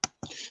 man.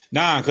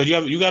 Nah, because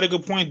you got a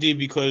good point, D.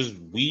 Because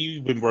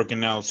we've been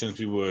working out since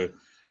we were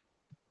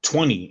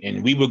 20,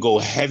 and we would go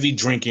heavy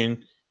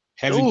drinking,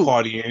 heavy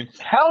partying.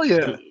 Hell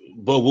yeah!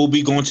 But we'll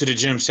be going to the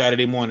gym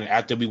Saturday morning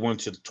after we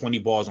went to 20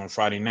 bars on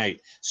Friday night.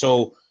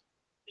 So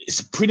it's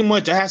pretty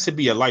much it has to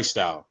be a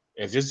lifestyle.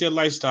 If it's your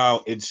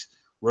lifestyle, it's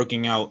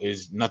working out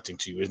is nothing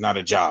to you. It's not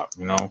a job,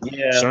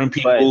 Yeah, certain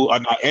people are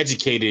not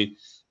educated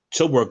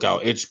to work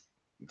out.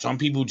 Some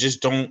people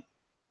just don't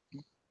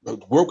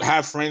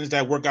have friends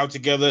that work out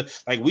together.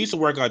 Like we used to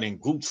work out in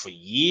groups for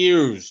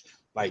years,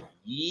 like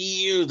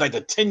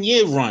a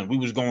 10-year run. We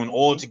was going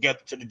all together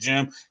to the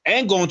gym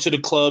and going to the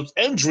clubs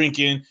and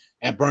drinking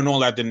and burn all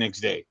that the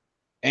next day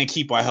and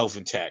keep our health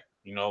intact,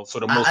 for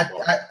the most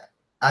part.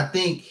 I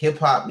think hip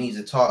hop needs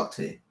to talk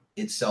to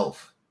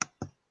itself.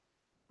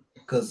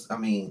 Because I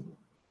mean,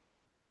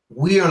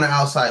 we're on the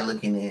outside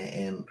looking in,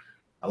 and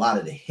a lot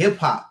of the hip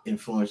hop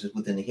influences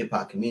within the hip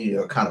hop community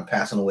are kind of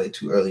passing away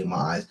too early in my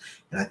eyes.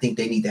 And I think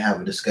they need to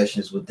have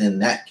discussions within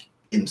that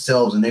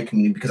themselves and their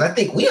community, because I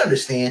think we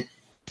understand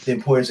the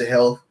importance of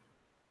health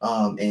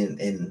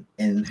and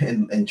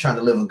trying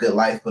to live a good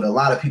life. But a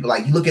lot of people,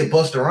 like you look at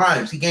Busta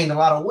Rhymes, he gained a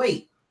lot of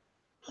weight.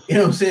 You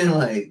know what I'm saying?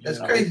 Like that's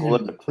crazy. People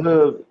at the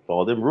club,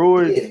 all them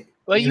roids. Yeah.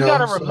 Like you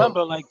gotta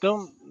remember, like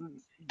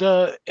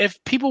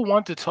if people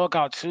want to talk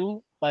out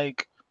too,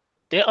 like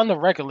they're on the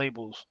record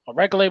labels. A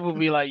record label will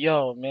be like,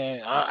 "Yo,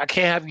 man, I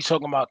can't have you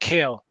talking about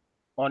kale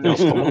on this."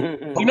 You know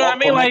what I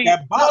mean? Like,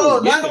 no,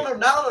 not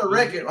on the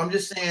record. I'm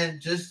just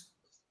saying,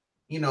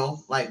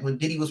 like when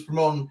Diddy was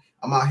promoting,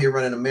 I'm out here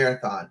running a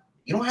marathon.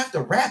 You don't have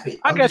to rap it.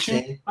 I get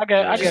you. I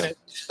get it.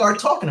 Start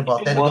talking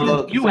about that.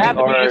 Well, you have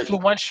to be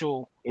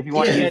influential. If you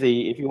want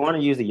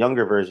to use the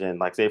younger version,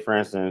 like say for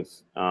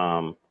instance,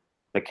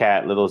 the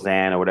cat Little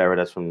Xan or whatever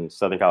that's from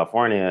Southern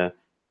California.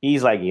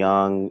 He's like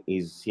young.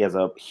 He has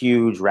a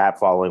huge rap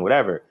following,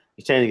 whatever.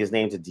 He's changing his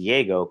name to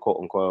Diego, quote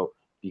unquote,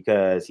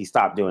 because he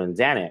stopped doing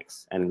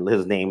Xanax, and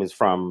his name is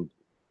from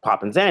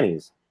popping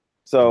Xannies.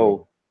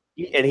 So,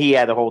 and he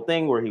had the whole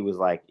thing where he was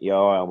like,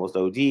 "Yo, I almost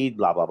OD'd,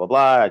 blah blah blah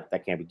blah. I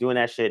can't be doing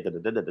that shit." Da, da,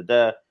 da, da, da,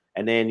 da.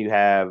 And then you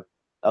have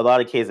a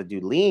lot of kids that do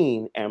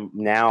lean, and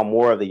now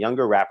more of the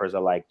younger rappers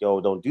are like,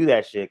 "Yo, don't do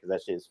that shit because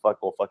that shit is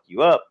will fuck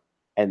you up."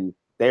 And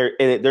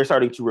they're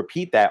starting to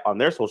repeat that on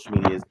their social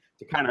medias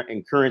to kind of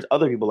encourage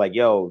other people like,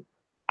 yo,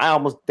 I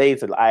almost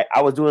dated.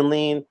 I was doing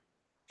lean,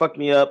 fucked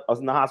me up. I was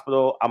in the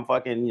hospital. I'm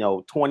fucking,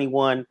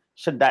 21.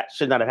 Should not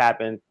have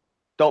happened.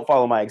 Don't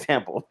follow my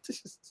example.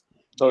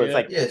 So it's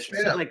like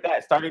shit like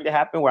that starting to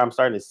happen where I'm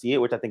starting to see it,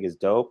 which I think is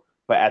dope.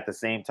 But at the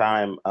same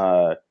time,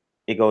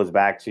 it goes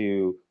back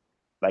to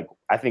like,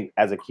 I think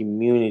as a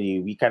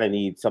community, we kind of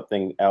need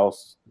something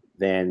else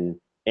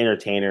than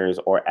entertainers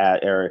or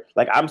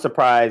like I'm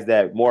surprised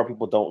that more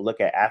people don't look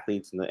at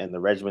athletes and the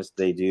regimens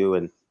they do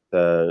and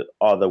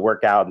all the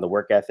workout and the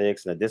work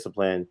ethics and the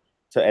discipline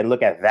and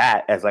look at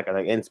that as like an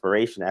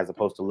inspiration as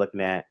opposed to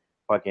looking at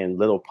fucking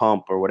Little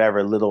Pump or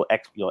whatever little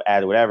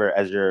ad whatever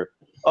as your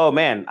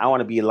man, I want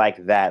to be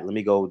like that. Let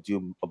me go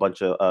do a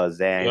bunch of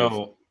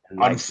Xans.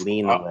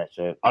 Lean on that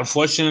shit.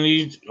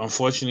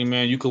 Unfortunately,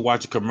 man, you could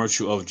watch a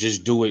commercial of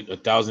just do it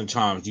 1,000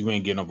 times. You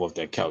ain't getting up off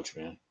that couch,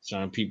 man.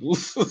 Some people.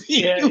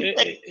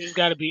 It's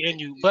got to be in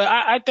you. But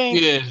I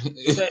think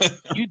that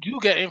you do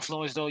get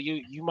influenced, though.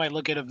 You might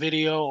look at a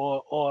video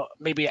or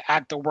maybe an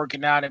actor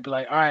working out and be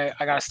like, all right,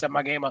 I got to step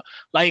my game up.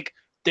 Like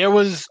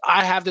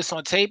I have this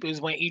on tape,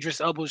 is when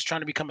Idris Elba was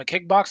trying to become a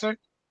kickboxer.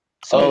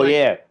 So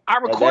yeah, I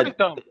recorded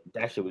them.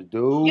 That shit was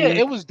dope. Yeah,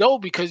 it was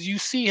dope because you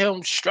see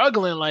him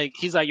struggling. Like,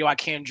 he's like, yo, I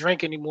can't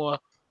drink anymore.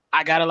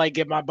 I gotta like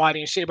get my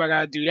body in shape. I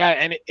gotta do that.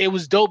 And it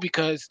was dope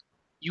because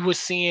you were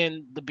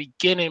seeing the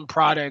beginning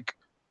product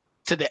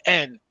to the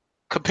end.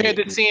 Compared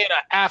to seeing an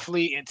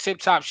athlete in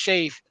tip-top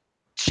shape,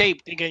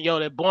 thinking, yo,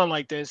 they're born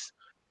like this.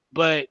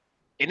 But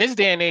in this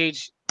day and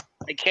age,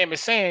 like Cam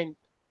is saying,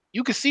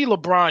 you can see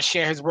LeBron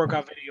share his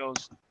workout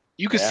videos.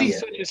 You can see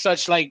such and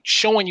such, like,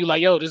 showing you,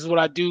 like, yo, this is what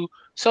I do.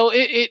 So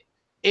it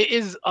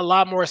is a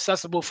lot more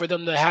accessible for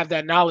them to have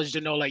that knowledge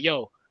to know, like,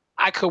 yo,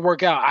 I could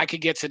work out. I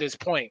could get to this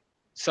point.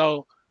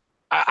 So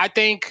I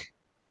think,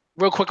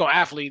 real quick on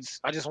athletes,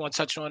 I just want to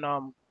touch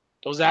on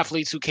those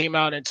athletes who came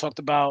out and talked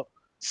about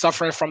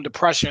suffering from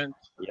depression.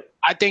 Yep.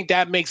 I think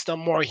that makes them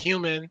more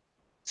human.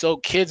 So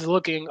kids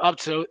looking up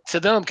to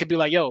them could be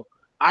like, yo,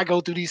 I go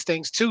through these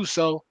things too.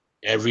 So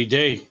every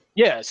day.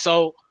 Yeah.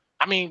 So,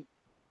 I mean,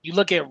 you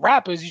look at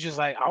rappers, you just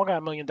like, I don't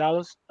got $1 million.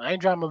 I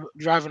ain't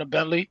driving a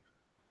Bentley,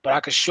 but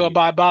I could sure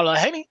buy a bottle of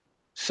Henny.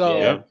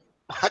 So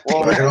I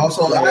can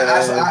also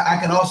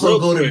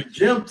go to the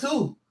gym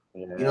too.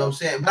 Yeah. You know what I'm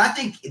saying? But I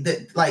think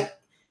that like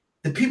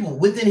the people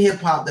within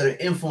hip hop that are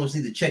influenced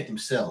need to check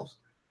themselves.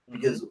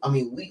 Because I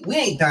mean, we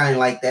ain't dying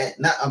like that.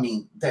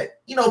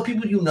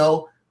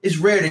 People, it's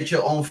rare that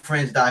your own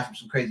friends die from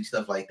some crazy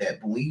stuff like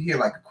that. But when you hear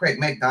like a Craig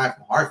Mack dying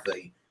from heart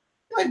failure,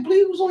 I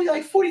believe it was only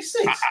like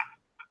 46.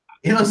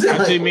 You know what I'm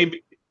saying?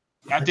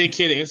 I think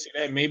kid answer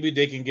that. Maybe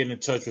they can get in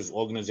touch with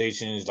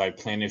organizations like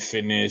Planet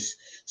Fitness,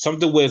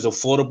 something where it's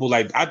affordable.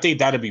 Like I think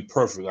that'd be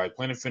perfect. Like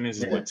Planet Fitness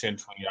is what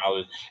 $10,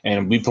 $20,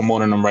 and we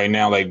promoting them right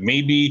now. Like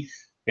maybe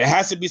there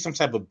has to be some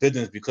type of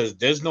business because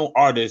there's no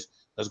artist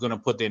that's gonna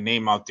put their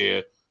name out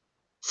there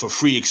for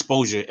free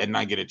exposure and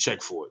not get a check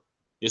for it.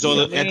 It's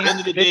all at the end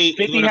of the day.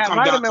 50 had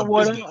vitamin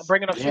water. I'm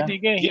bringing up 50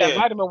 again. He had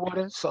vitamin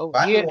water. So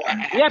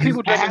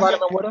people drinking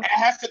vitamin water. It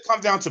has to come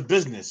down to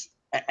business.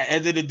 At the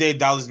end of the day,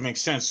 dollars make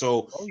sense.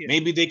 So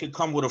maybe they could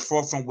come with a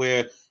forefront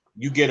where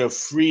you get a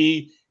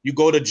free. You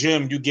go to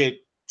gym, you get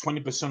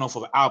 20% off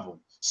of an album.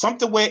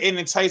 Something where it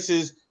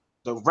entices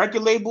the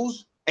record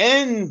labels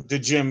and the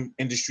gym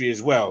industry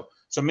as well.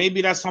 So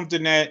maybe that's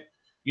something that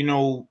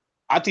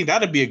I think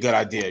that'd be a good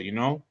idea.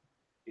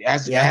 It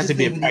has to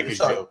be a package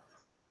deal.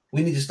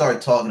 We need to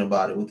start talking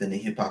about it within the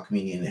hip hop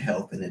community and the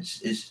health, and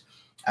it's.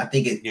 I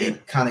think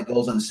it kind of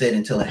goes unsaid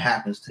until it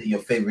happens to your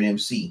favorite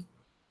MC.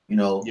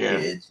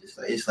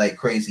 It's like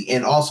crazy.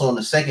 And also on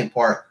the second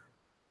part,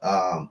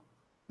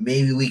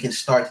 maybe we can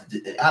start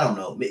to. I don't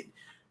know.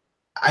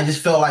 I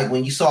just felt like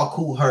when you saw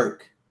Kool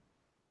Herc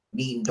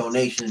needing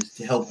donations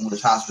to help him with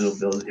his hospital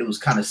bills, it was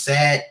kind of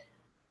sad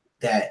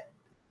that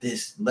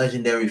this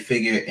legendary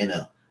figure in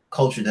a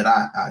culture that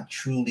I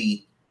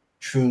truly,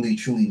 truly,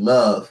 truly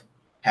love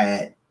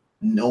had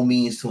no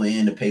means to an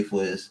end to pay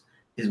for his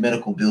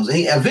medical bills.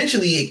 And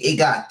eventually it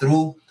got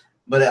through,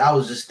 but I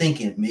was just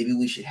thinking maybe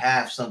we should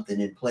have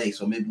something in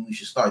place, or maybe we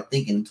should start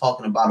thinking and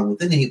talking about it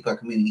within the hip hop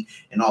community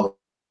and all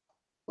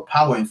the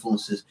power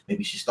influences. Maybe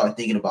we should start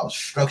thinking about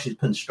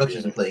putting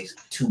structures in place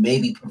to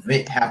maybe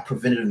have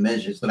preventative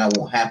measures so that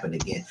won't happen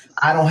again.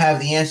 I don't have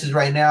the answers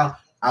right now.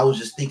 I was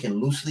just thinking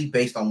loosely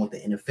based on what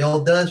the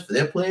NFL does for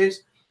their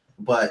players,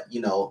 but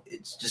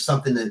it's just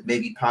something that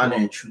maybe ponder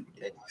and chew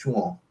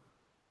on.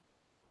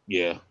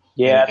 Yeah.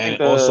 I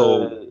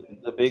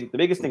think the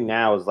biggest thing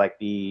now is like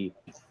the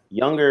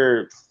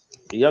younger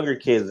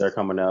kids that are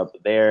coming up.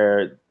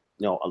 They're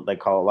they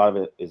call a lot of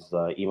it is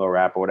emo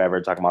rap or whatever,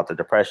 talking about the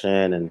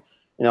depression, and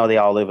they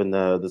all live in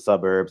the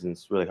suburbs and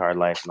it's really hard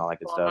life and all that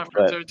good stuff.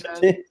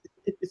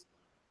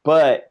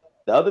 But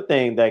the other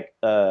thing that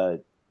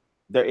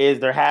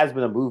there has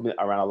been a movement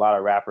around a lot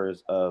of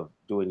rappers of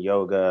doing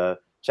yoga,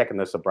 checking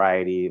their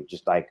sobriety,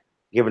 just like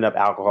giving up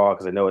alcohol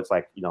because I know it's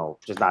like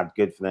just not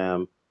good for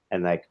them.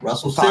 And like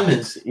Russell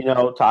Simmons,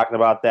 talking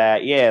about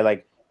that. Yeah,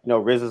 like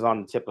Riz is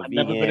on the tip of vegan.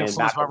 I've never been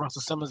influenced by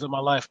Russell Simmons in my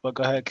life, but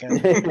go ahead, Ken.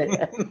 You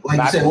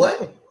said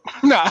what?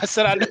 No, I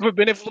said I've never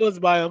been influenced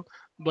by him,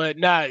 but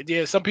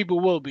some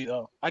people will be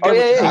though.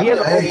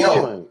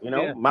 Russell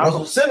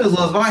Simmons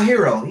was my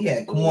hero. He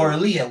had Kamora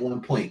Lee at one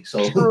point.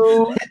 So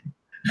true.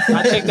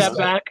 I take that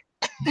back.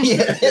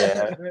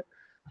 Yeah.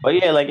 But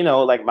like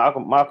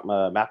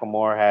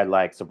Macklemore had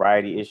like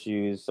sobriety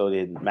issues. So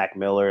did Mac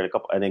Miller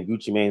and then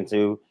Gucci Mane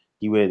too.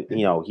 He went,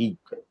 he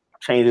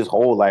changed his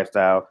whole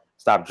lifestyle,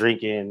 stopped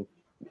drinking,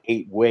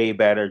 ate way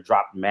better,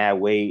 dropped mad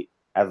weight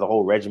as a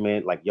whole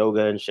regiment, like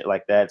yoga and shit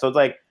like that. So it's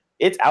like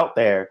it's out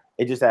there.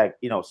 It just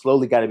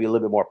slowly got to be a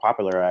little bit more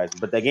popularized.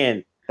 But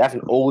again, that's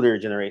an older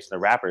generation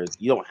of rappers.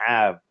 You're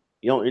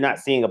not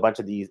seeing a bunch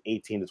of these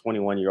 18 to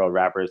 21-year-old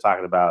rappers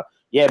talking about,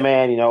 yeah,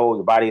 man,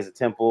 your body is a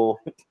temple.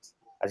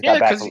 I just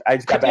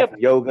got back from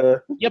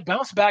yoga. Your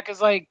bounce back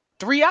is like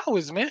 3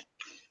 hours, man.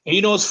 And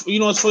it's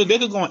funny. They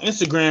could go on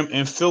Instagram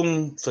and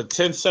film for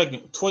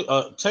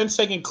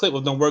 10-second clip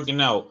of them working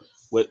out.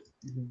 With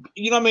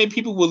how many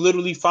people would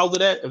literally follow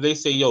that if they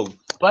say, "Yo,"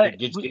 but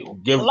a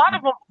lot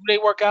of them they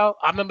work out.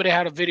 I remember they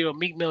had a video of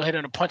Meek Mill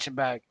hitting a punching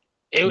bag.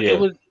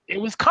 it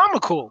was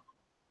comical.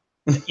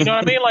 You know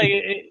what I mean? Like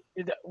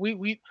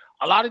we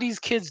a lot of these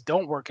kids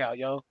don't work out,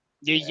 yo.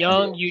 You're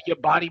young, your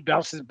body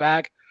bounces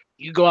back.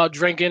 You go out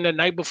drinking the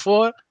night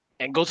before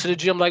and go to the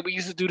gym like we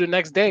used to do the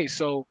next day.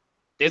 So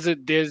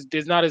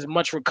there's not as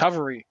much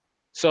recovery.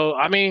 So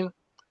I mean,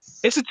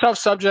 it's a tough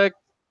subject,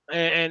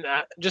 and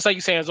just like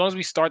you saying, as long as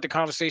we start the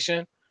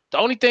conversation, the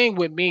only thing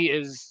with me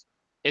is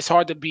it's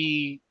hard to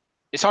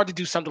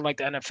do something like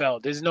the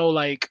NFL. There's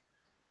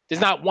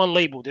not one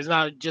label. There's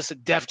not just a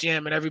Def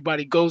Jam and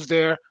everybody goes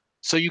there.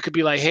 So you could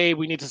be like, hey,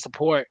 we need to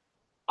support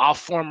our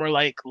former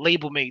like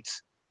label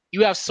mates.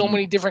 You have so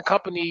many different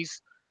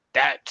companies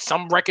that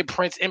some record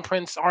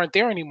imprints aren't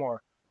there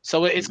anymore.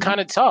 So it's kind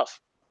of tough.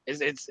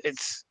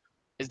 It's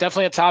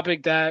definitely a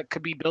topic that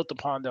could be built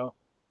upon though.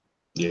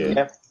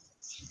 Yeah.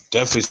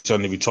 Definitely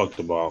something to be talked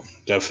about.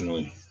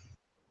 Definitely.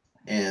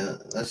 And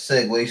let's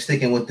segue,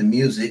 sticking with the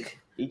music.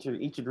 Eat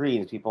your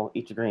greens, people.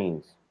 Eat your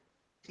greens.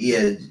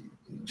 Yeah,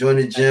 join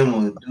the gym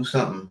or do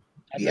something.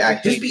 Be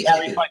active. Just be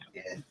active.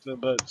 Yeah.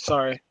 But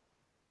sorry.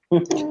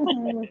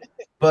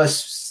 But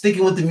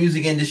sticking with the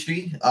music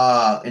industry,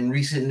 in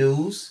recent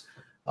news,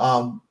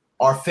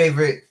 our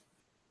favorite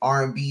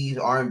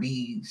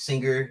R&B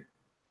singer,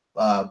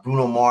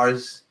 Bruno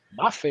Mars.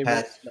 My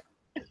favorite.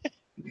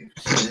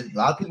 A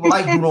lot of people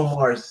like Bruno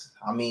Mars.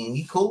 I mean,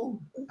 he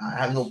cool. I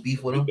have no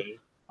beef with him.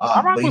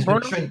 But he's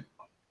been trending.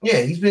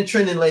 Yeah, he's been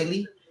trending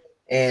lately.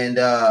 And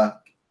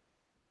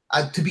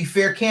to be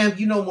fair, Cam,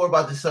 you know more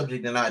about this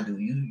subject than I do.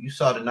 You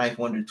saw the Ninth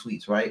Wonder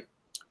tweets, right?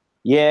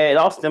 Yeah, it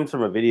all stems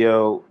from a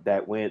video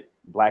that went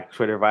Black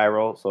Twitter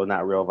viral. So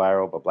not real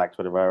viral, but Black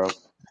Twitter viral.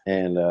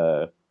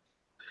 And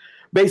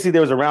basically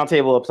there was a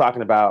roundtable of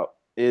talking about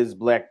it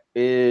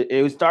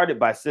was started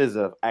by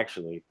SZA,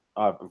 actually,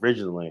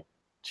 originally.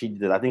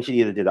 I think she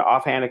either did an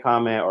offhanded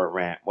comment or a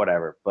rant,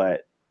 whatever.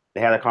 But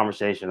they had a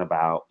conversation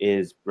about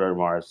is Bruno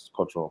Mars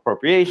cultural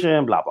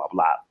appropriation, blah, blah,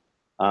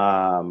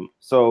 blah.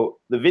 So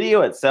the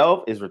video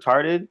itself is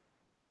retarded.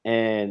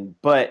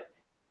 But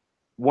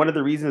one of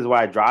the reasons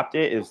why I dropped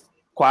it is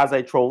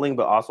quasi trolling,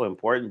 but also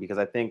important because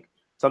I think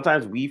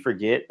sometimes we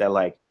forget that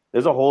like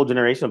there's a whole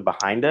generation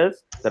behind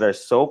us that are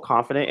so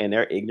confident in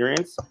their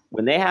ignorance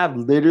when they have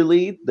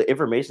literally the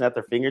information at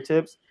their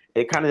fingertips.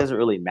 It kind of doesn't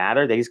really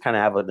matter. They just kind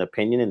of have an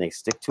opinion and they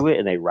stick to it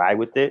and they ride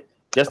with it.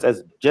 Just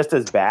as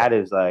bad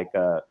as like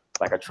a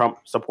Trump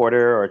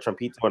supporter or a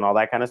Trumpito and all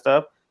that kind of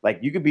stuff. Like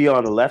you could be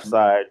on the left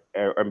side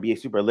or be a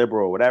super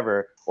liberal or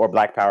whatever, or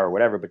Black Power or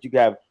whatever, but you could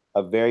have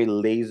a very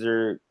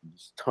laser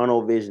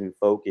tunnel vision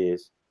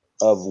focus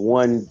of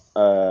one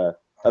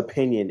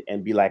opinion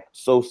and be like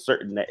so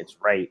certain that it's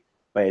right,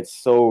 but it's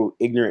so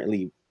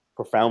ignorantly,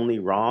 profoundly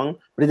wrong.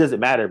 But it doesn't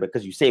matter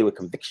because you say it with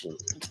conviction.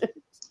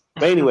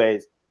 But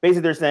anyways,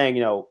 basically they're saying,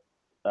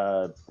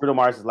 Bruno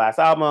Mars' last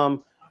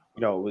album,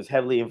 was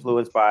heavily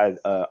influenced by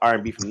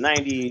R&B from the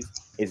 90s.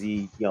 Is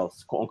he,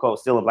 quote unquote,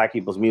 stealing Black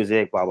people's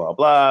music, blah, blah,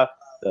 blah.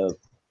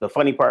 The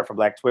funny part for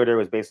Black Twitter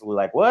was basically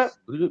like, what?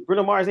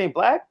 Bruno Mars ain't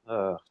Black?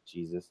 Oh,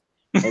 Jesus.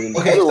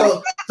 Okay,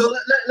 so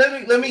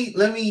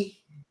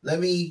let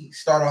me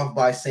start off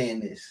by saying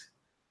this.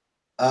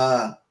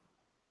 I'm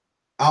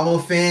a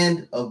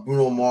fan of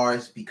Bruno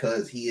Mars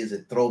because he is a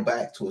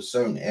throwback to a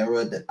certain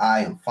era that I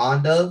am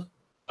fond of.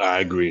 I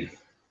agree.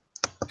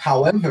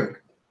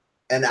 However,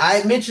 and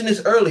I mentioned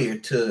this earlier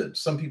to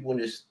some people in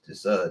this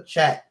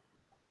chat,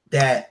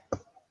 that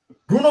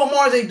Bruno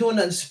Mars ain't doing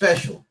nothing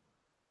special.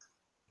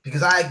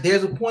 Because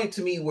there's a point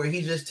to me where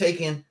he's just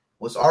taking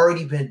what's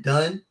already been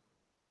done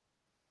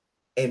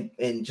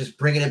and just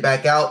bringing it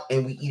back out,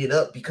 and we eat it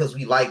up because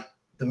we like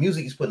the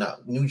music he's putting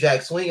out. New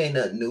Jack Swing ain't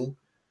nothing new.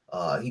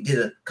 He did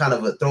a kind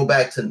of a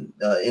throwback to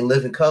In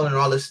Living Color and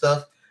all this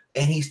stuff,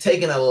 and he's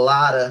taken a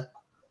lot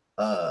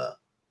of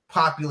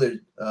popular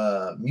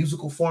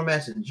musical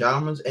formats and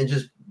genres and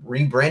just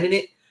rebranding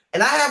it.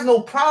 And I have no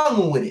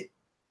problem with it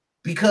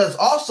because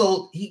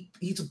also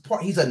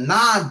he's a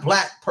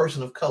non-Black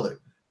person of color.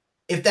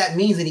 If that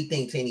means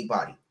anything to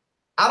anybody,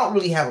 I don't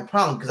really have a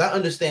problem because I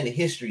understand the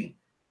history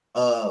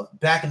of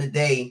back in the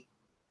day.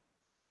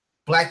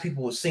 Black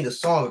people would sing a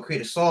song or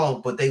create a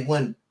song, but they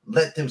wouldn't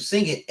let them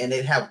sing it, and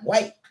they'd have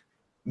white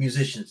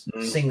musicians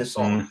sing the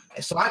song.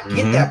 And so I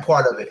get that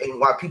part of it and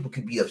why people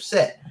could be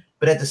upset.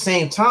 But at the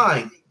same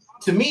time,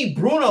 to me,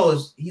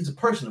 he's a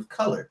person of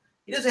color.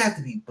 He doesn't have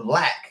to be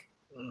Black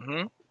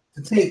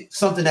to take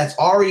something that's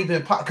already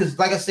been because,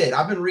 like I said,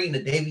 I've been reading the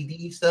Davey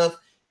D stuff.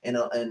 And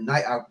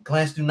I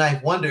glanced through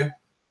Ninth Wonder.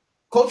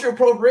 Cultural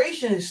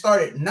appropriation has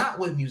started not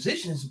with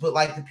musicians, but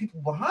like the people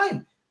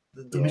behind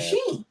the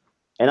machine.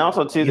 And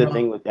also, too, the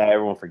thing with that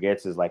everyone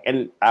forgets is like,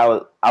 and I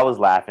was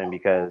laughing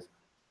because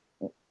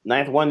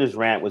Ninth Wonder's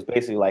rant was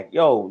basically like,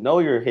 "Yo, know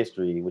your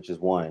history," which is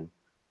one.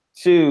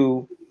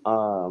 Two,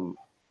 I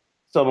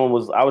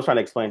was trying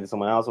to explain to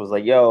someone else. I was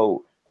like,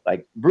 "Yo,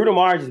 like Bruno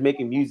Mars is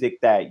making music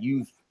that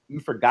you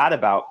forgot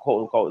about,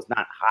 quote unquote, it's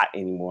not hot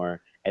anymore."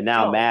 And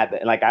now I'm mad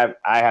that, like, I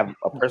have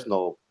a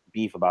personal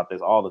beef about this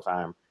all the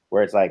time,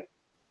 where it's like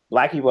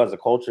Black people as a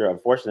culture,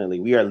 unfortunately,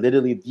 we are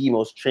literally the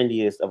most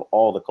trendiest of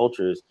all the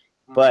cultures.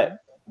 But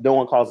no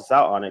one calls us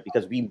out on it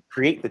because we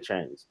create the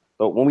trends.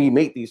 But when we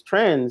make these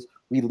trends,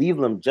 we leave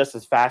them just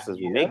as fast as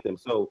we make them.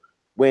 So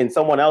when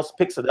someone else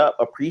picks it up,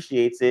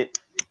 appreciates it,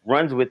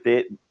 runs with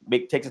it,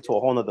 takes it to a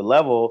whole nother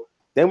level,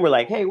 then we're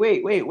like, hey,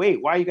 wait,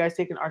 why are you guys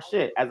taking our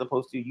shit? As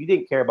opposed to, you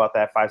didn't care about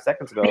that 5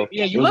 seconds ago.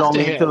 Yeah, it was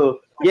only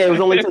until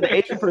the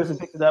Asian person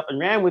picked it up and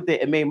ran with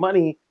it and made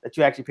money that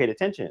you actually paid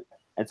attention.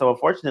 And so,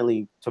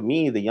 unfortunately, to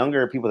me, the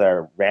younger people that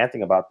are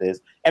ranting about this,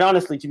 and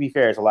honestly, to be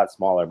fair, it's a lot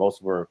smaller.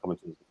 Most of them are coming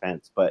to his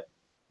defense, but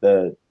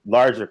the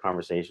larger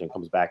conversation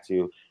comes back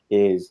to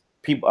is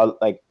people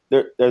like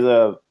there's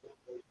a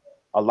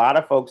lot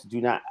of folks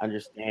do not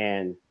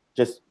understand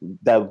just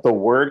the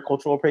word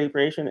cultural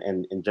appropriation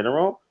and in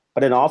general, but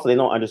then also they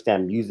don't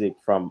understand music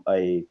from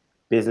a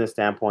business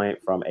standpoint,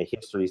 from a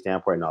history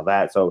standpoint, and all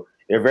that. So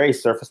they're very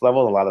surface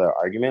level in a lot of their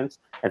arguments,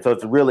 and so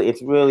it's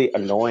really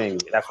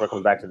annoying. That's where it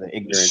comes back to the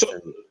ignorance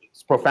and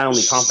it's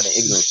profoundly confident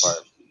ignorance part.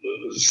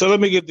 So let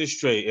me get this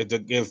straight: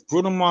 if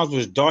Bruno Mars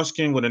was dark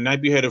skinned with a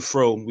nappy-headed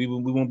fro, we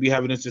won't be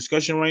having this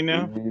discussion right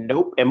now.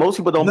 Nope. And most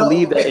people don't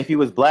believe that if he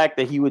was black,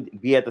 that he would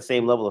be at the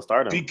same level of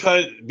stardom.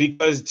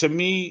 Because to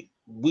me,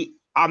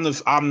 I'm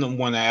the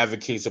one that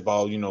advocates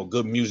about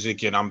good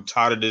music, and I'm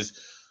tired of this.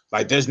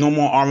 Like, there's no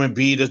more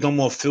R&B, there's no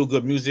more feel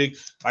good music.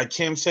 Like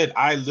Cam said,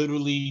 I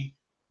literally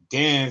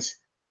dance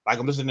like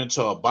I'm listening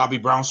to a Bobby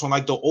Brown song,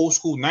 like the old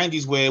school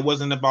 '90s where it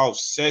wasn't about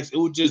sex, it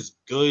was just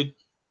good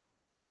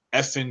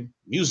effing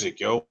music,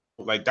 yo.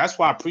 Like, that's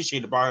what I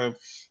appreciate about him.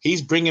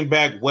 He's bringing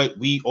back what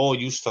we all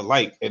used to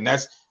like, and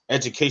that's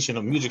education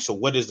of music. So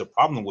what is the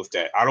problem with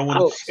that? I don't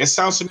want to. It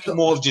sounds to me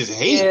more of just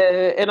hate.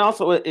 Yeah, and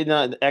also,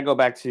 I go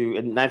back to,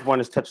 and Ninth One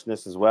is touching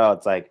this as well.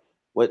 It's like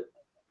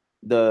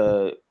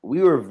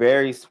we were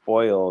very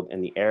spoiled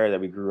in the era that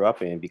we grew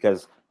up in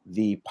because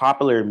the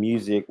popular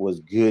music was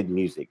good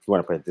music, if you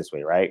want to put it this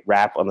way, right?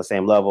 Rap on the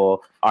same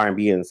level,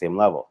 R&B on the same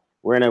level.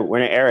 We're in an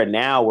era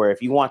now where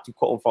if you want to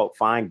quote unquote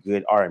find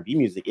good R&B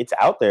music, it's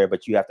out there,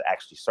 but you have to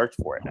actually search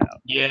for it now.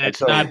 Yeah,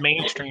 it's not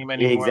mainstream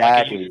anymore.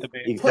 Exactly.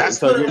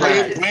 So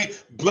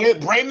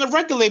blame the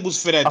record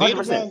labels for that. They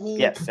the one who,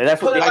 yes, and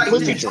that's what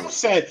Quincy Jones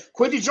said.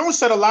 Quincy Jones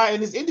said a lot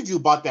in his interview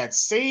about that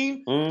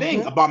same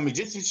thing about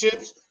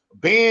musicianships,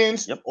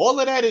 bands. All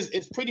of that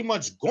is pretty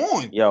much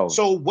gone. Yo.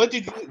 So what do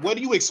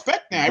you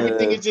expect now?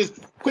 Everything is just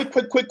quick,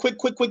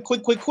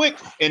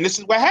 and this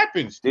is what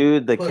happens.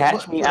 Dude, the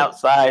Catch Me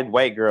Outside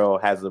white girl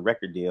has a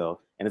record deal,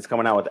 and it's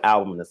coming out with the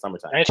album in the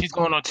summertime. And she's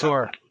going on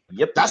tour.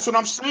 Yep, that's what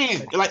I'm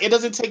saying. Like, it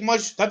doesn't take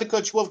much. Not to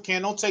cut you off,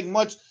 Ken. Don't take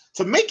much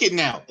to make it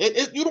now.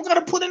 You don't got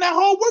to put in that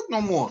hard work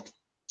no more.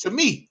 To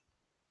me,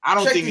 I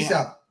don't think. Check this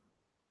out.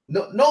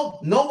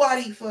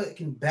 Nobody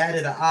fucking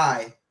batted an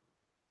eye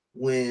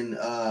when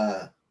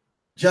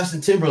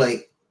Justin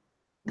Timberlake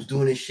was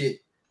doing this shit.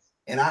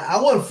 And I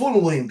wasn't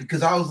fooling with him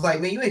because I was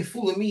like, man, you ain't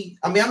fooling me.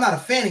 I mean, I'm not a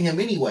fan of him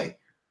anyway.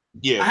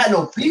 Yeah. I had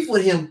no beef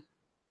with him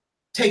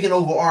taking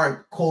over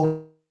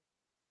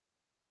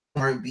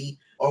R&B.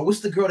 Or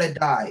what's the girl that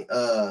died?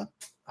 Oh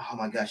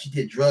my God, she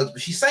did drugs,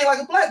 but she sang like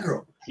a black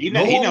girl. He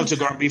never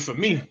took R&B from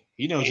me.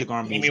 He never took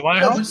R&B. Amy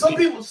Winehouse? No,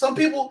 some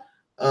people,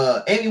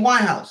 Amy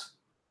Winehouse.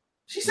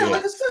 She sang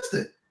like a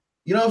sister.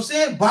 You know what I'm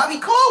saying? Bobby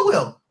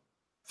Caldwell.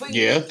 For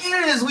years,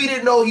 we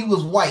didn't know he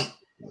was white.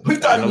 We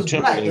thought he was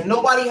black, and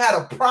nobody had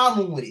a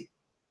problem with it.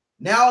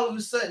 Now, all of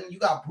a sudden, you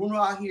got Bruno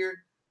out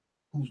here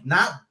who's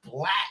not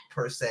black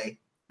per se,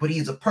 but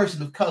he's a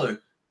person of color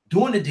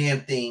doing the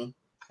damn thing,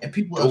 and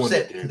people are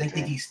upset because they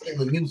think he's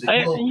stealing music.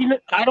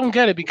 I don't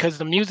get it because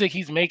the music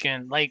he's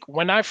making, like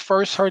when I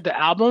first heard the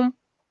album,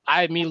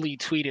 I immediately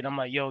tweeted, I'm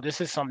like, yo,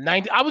 this is some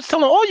 90s. I was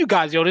telling all you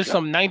guys, yo, this is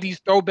some 90s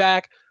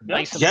throwback,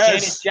 like some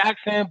Janet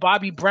Jackson,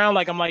 Bobby Brown.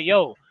 Like, I'm like,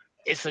 yo,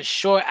 it's a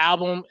short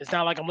album. It's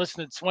not like I'm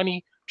listening to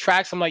 20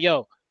 tracks. I'm like,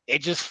 yo,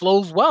 it just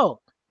flows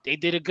well. They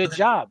did a good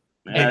job.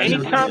 And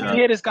anytime you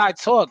hear this guy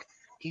talk,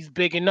 he's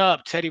bigging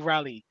up Teddy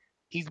Riley.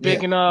 He's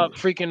bigging up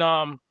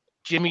freaking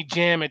Jimmy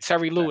Jam and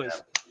Terry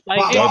Lewis. Like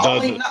my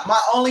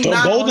only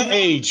knock golden on him,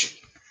 age.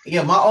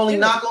 Yeah, my only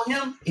knock on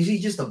him is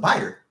he's just a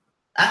biter.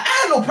 I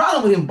have no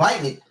problem with him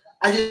biting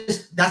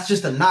it. That's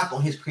just a knock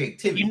on his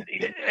creativity.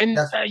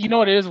 You know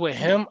what it is with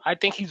him? I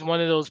think he's one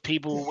of those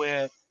people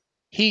where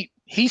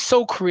he's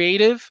so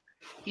creative,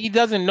 he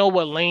doesn't know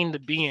what lane to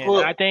be in.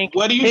 Well, I think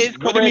what do you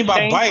mean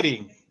by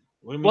biting?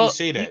 What do you mean you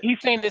say that? He's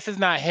saying this is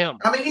not him.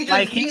 I mean,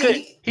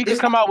 he could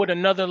come out with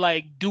another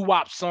like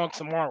doo-wop song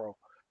tomorrow.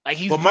 Like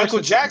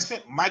Michael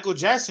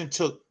Jackson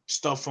took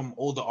stuff from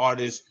older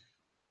artists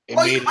and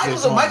made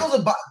Michael's a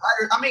biter.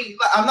 I mean,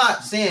 I'm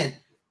not saying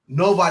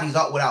nobody's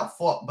out without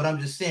fault, but I'm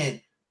just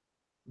saying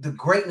the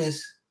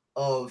greatness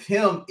of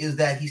him is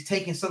that he's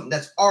taking something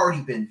that's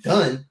already been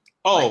done.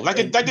 Oh, like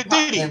the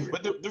Diddy,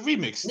 but the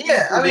remix.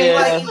 Yeah, I mean,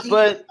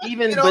 but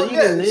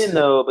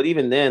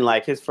even then,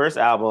 like his first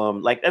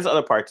album, like that's the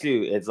other part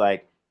too. It's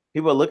like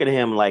people look at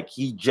him like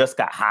he just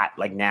got hot,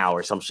 like now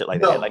or some shit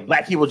like that. Like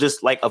black people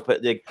just like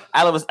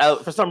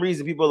for some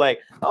reason people are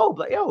like, oh,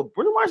 but yo,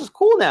 Bruno Mars is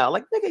cool now.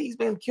 Like nigga, he's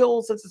been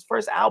killed since his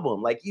first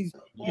album. Like he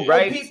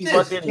writes, he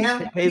plays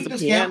the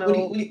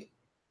piano.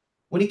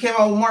 When he came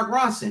out with Mark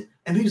Ronson,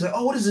 And he was like,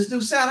 "Oh, what is this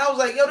new sound?" I was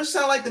like, "Yo, this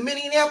sound like the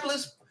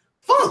Minneapolis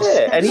Funk."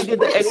 Yeah, and he did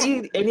that.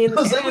 And he I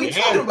was like, "What are you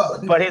talking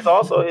about?" But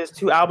his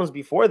 2 albums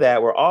before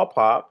that were all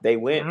pop. They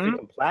went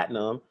freaking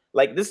platinum.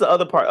 Like, this is the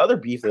other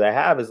beef that I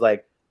have is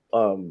like,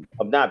 I'm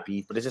not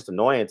beef, but it's just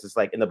annoyance. It's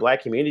like, in the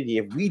Black community,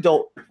 if we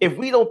don't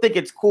think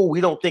it's cool,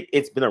 we don't think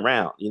it's been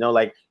around. You know,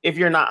 like, if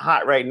you're not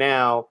hot right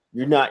now,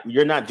 you're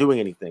not doing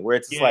anything. Where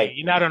it's just like,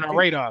 you're not on our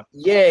radar.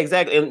 Yeah,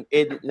 exactly.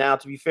 And now,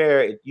 to be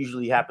fair, it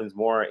usually happens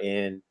more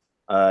in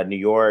New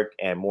York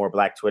and more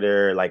Black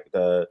Twitter. Like,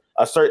 there's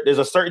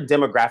a certain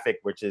demographic,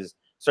 which is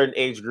certain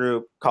age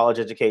group, college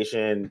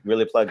education,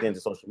 really plugged into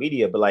social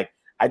media. But like,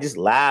 I just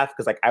laugh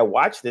because like I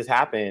watched this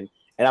happen,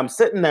 and I'm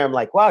sitting there, I'm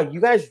like, wow, you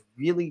guys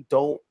really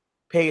don't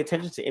pay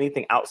attention to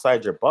anything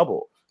outside your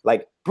bubble.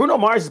 Like, Bruno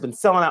Mars has been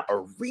selling out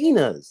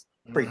arenas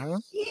for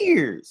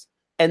years,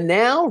 and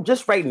now,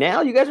 just right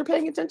now, you guys are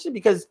paying attention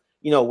because,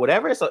 you know,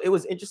 whatever. So it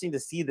was interesting to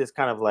see this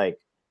kind of like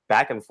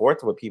back and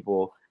forth with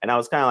people, and I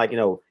was kind of like, you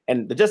know,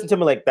 and the Justin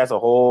Timberlake, that's a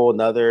whole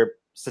nother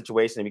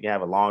situation that we can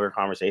have a longer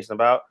conversation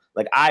about.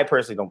 Like, I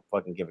personally don't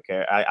fucking give a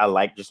care. I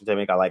like Justin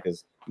Timberlake. I like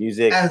his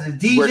music. As a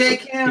DJ,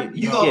 Cam,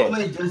 you gonna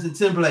play Justin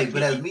Timberlake,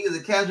 but as me as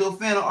a casual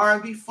fan of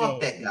R&B, fuck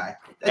that guy.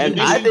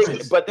 And I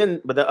think, but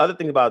the other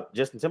thing about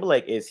Justin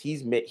Timberlake is he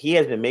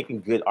has been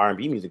making good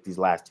R&B music these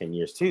last 10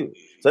 years too.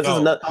 So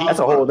that's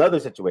a whole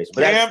other situation.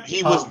 But Cam,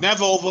 he was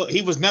never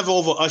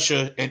over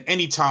Usher in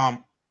any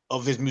time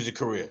of his music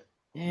career.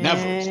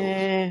 Never.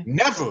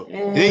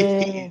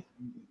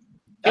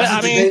 That's a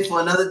debate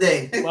for another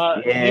day. Well,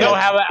 you don't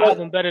have an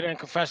album better than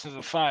Confessions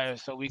of Fire,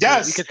 so we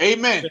can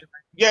amen.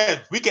 Yeah,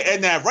 we can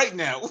end that right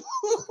now.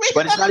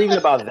 But it's not even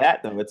about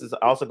that though. It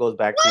also goes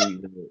back to,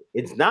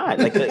 it's not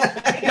like no.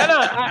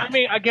 I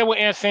mean, I get what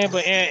Ant's saying,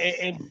 but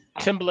in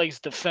Timberlake's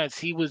defense,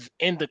 he was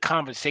in the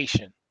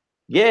conversation.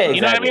 Yeah, exactly.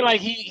 You know what I mean? Like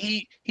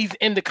he's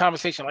in the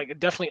conversation. Like,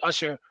 definitely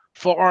Usher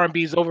for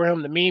R&B is over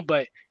him to me,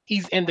 but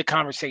he's in the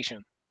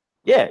conversation.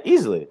 Yeah,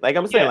 easily. Like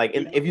I'm saying, like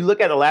if you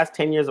look at the last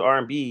 10 years of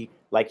R&B,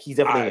 like he's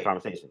definitely in the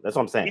conversation. That's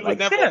what I'm saying. He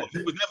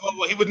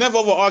was never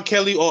over R.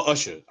 Kelly or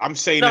Usher. I'm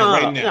saying that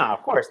right now. No,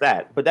 of course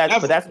that. But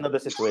that's another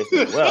situation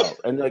as well.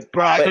 And like,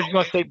 bro, I thought you were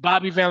gonna say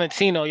Bobby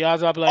Valentino.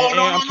 Y'all's up like,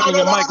 I'm turning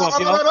your mic off,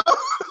 yo. No.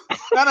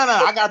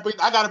 I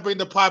gotta bring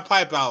the pipe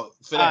out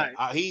for that.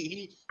 Right.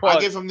 I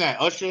give him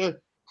that.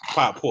 Usher.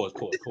 Pause.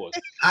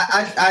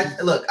 I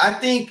look. I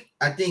think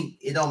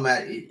it don't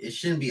matter. It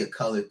shouldn't be a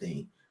color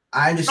thing.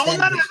 I understand.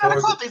 No, it's not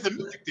a color thing. It's a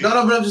music thing. No,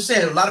 but I'm just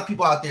saying a lot of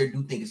people out there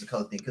do think it's a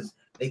color thing because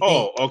they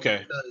think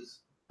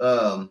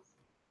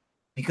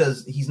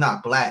because he's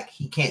not black,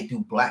 he can't do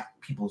black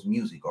people's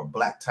music or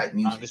black type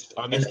music.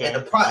 And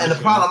the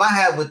problem I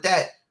have with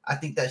that, I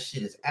think that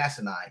shit is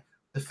asinine.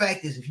 The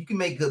fact is, if you can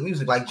make good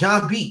music, like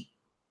John B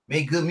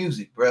made good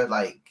music, bro.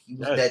 Like, he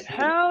was that.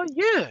 Hell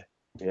yeah.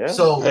 Yeah.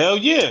 So hell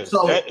yeah.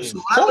 So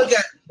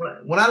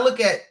when I look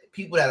at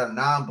people that are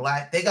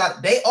non-black,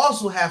 they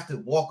also have to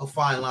walk a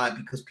fine line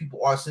because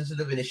people are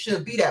sensitive and it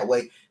shouldn't be that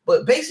way.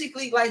 But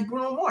basically, like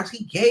Bruno Mars,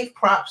 he gave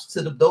props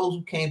to those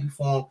who came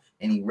before him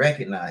and he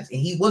recognized,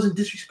 and he wasn't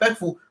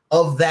disrespectful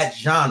of that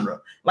genre.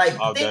 Like,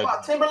 the thing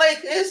about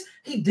Timberlake is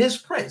he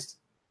dissed Prince.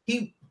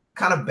 He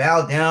kind of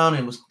bowed down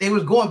and they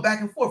was going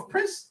back and forth.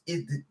 Prince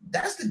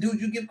that's the dude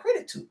you give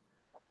credit to.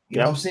 You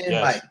know what I'm saying?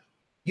 Yes. Like,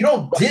 you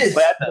don't diss,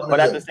 but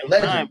at the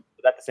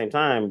same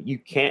time, you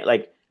can't,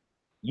 like,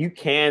 you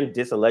can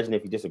diss a legend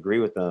if you disagree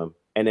with them.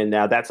 And then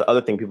now that's the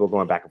other thing, people are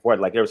going back and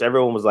forth. Like,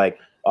 everyone was like,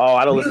 "Oh,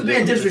 I don't listen." He was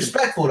being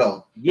disrespectful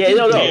though. Yeah,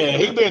 no. Yeah,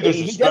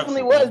 he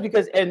definitely was,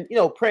 because, and you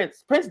know,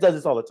 Prince does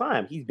this all the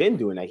time. He's been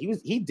doing that.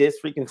 He dissed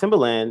freaking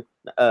Timbaland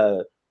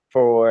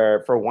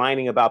for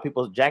whining about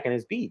people jacking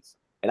his beats.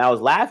 And I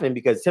was laughing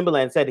because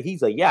Timbaland said,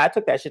 he's like, "Yeah, I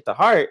took that shit to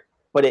heart,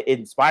 but it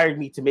inspired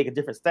me to make a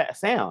different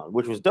sound,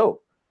 which was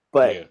dope."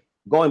 But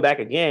going back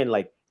again,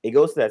 like, it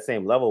goes to that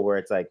same level where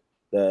it's like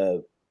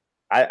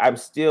I'm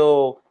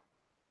still,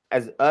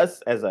 as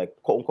a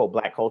quote unquote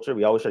black culture,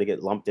 we always try to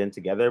get lumped in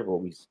together, but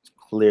we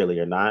clearly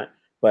are not.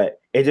 But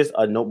it's just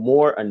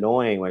more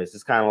annoying when it's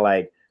just kind of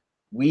like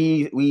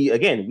we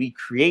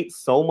create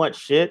so much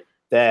shit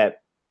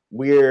that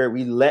we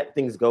let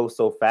things go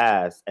so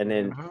fast, and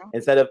then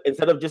instead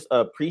of just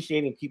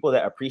appreciating people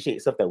that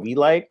appreciate stuff that we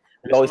like,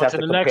 we always have to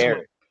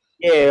compare.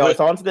 Yeah, it's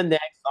on to the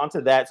next, on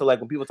to that. So like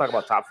when people talk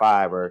about top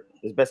 5 or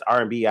his best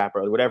R&B app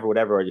or whatever,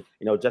 or, you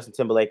know, Justin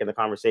Timberlake in the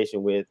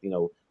conversation with, you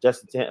know,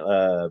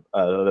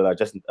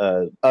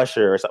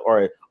 Usher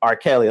or R.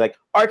 Kelly. Like,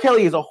 R.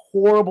 Kelly is a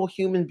horrible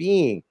human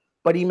being,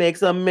 but he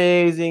makes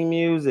amazing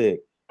music.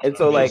 And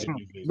so like,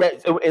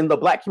 in the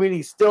black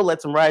community still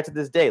lets him ride to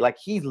this day. Like,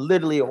 he's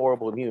literally a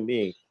horrible human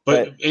being.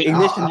 But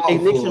Ignition, I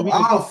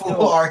don't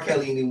fool R.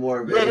 Kelly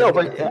anymore. Yeah, no,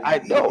 but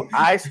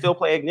I still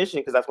play Ignition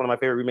because that's one of my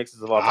favorite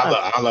remixes of all time.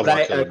 I love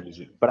R. Kelly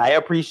music. But I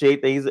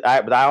appreciate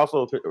that but I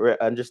also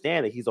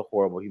understand that he's a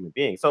horrible human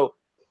being. So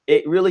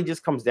it really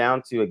just comes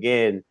down to,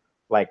 again,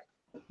 like,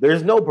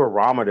 there's no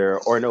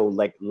barometer or no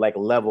like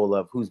level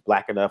of who's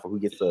black enough or who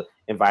gets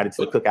invited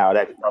to the cookout.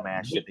 That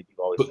dumbass shit that you've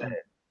always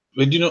said.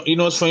 But you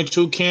know what's funny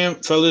too, Cam,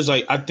 fellas.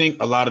 Like I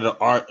think a lot of the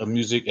art of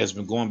music has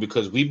been going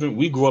because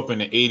we grew up in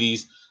the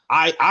 '80s.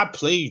 I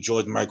played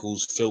George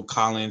Michael's, Phil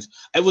Collins.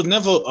 It was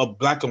never a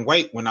black and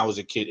white when I was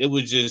a kid. It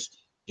was just,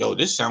 yo,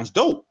 this sounds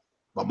dope.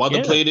 My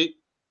mother played it.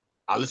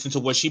 I listened to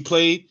what she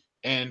played,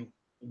 and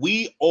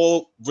we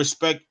all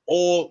respect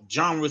all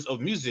genres of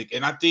music.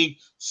 And I think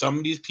some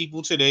of these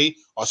people today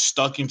are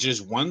stuck in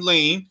just one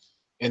lane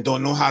and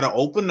don't know how to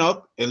open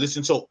up and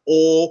listen to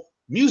all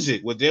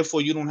music. Well,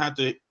 therefore, you don't have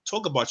to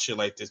talk about shit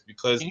like this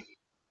because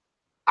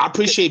I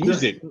appreciate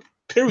music.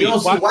 Period.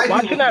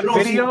 Watching that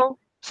video,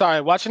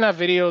 watching that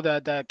video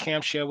that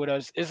Cam shared with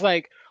us, it's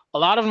like a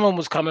lot of them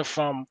was coming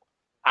from,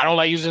 I don't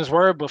like using this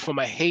word, but from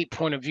a hate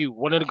point of view.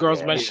 One of the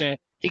girls mentioned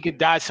he could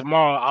die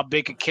tomorrow, I'll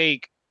bake a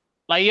cake.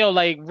 Like, yo,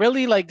 like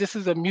really, like this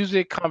is a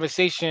music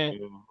conversation.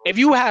 If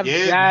you have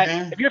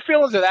if your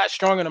feelings are that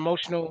strong and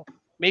emotional,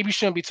 maybe you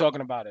shouldn't be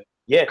talking about it.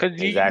 Yeah,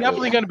 because you're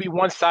definitely going to be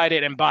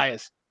one-sided and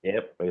biased.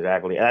 Yep,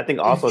 exactly. And I think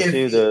also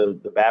too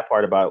the bad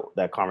part about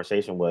that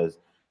conversation was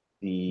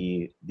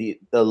the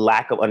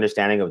lack of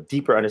understanding of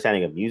deeper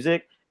understanding of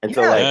music. And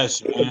so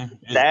it's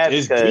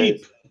because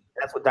deep.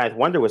 That's what Ninth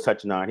Wonder was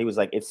touching on. He was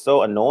like, it's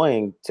so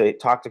annoying to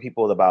talk to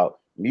people about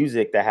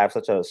music that have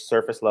such a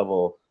surface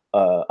level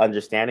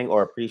understanding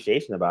or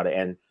appreciation about it.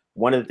 And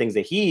one of the things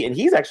that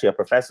he's actually a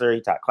professor,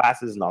 he taught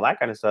classes and all that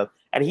kind of stuff.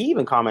 And he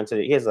even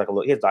commented, he has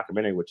his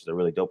documentary, which is a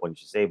really dope one, you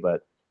should say,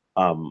 but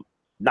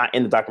not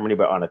in the documentary,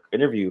 but on an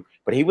interview.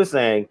 But he was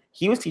saying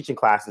he was teaching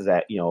classes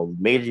at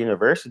major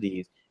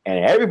universities,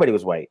 and everybody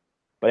was white.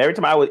 But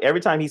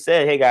every time he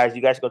said, "Hey guys,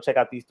 you guys should go check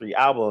out these 3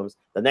 albums,"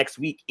 the next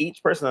week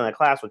each person in the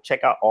class would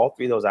check out all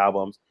 3 of those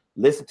albums,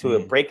 listen to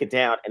it, break it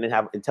down, and then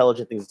have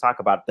intelligent things to talk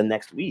about the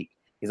next week.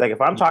 He's like,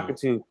 if I'm talking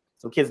to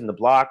some kids in the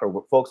block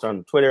or folks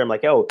on Twitter, I'm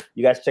like, "Yo,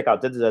 you guys check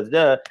out da da da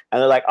da,"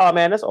 and they're like, "Oh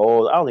man, that's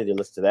old. I don't need to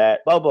listen to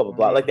that." Blah blah blah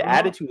blah. Like the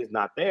attitude is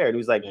not there. And he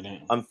was like,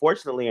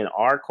 unfortunately, in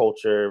our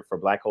culture, for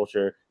Black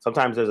culture,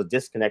 sometimes there's a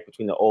disconnect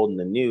between the old and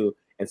the new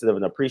instead of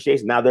an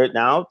appreciation. Now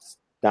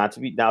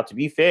to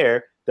be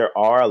fair, there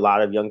are a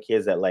lot of young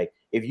kids that like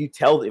if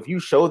you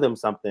show them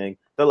something,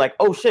 they're like,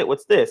 "Oh shit,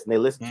 what's this?" And they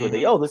listen to it.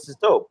 They, "Oh, this is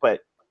dope." But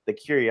the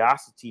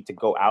curiosity to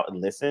go out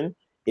and listen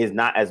is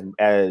not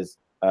as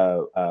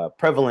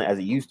prevalent as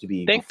it used to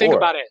be. Think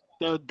about it.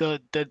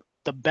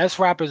 The best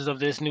rappers of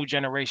this new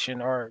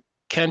generation are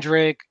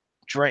Kendrick,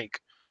 Drake.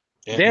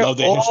 They're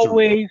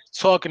always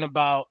talking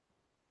about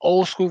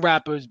old school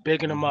rappers,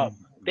 bigging them up.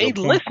 They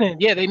listen.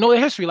 Yeah, they know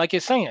their history, like you're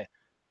saying.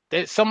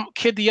 Some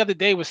kid the other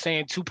day was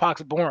saying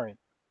Tupac's boring.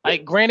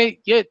 Like, granted,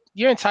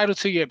 you're entitled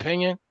to your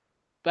opinion,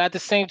 but at the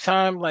same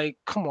time, like,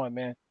 come on,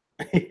 man.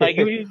 Like,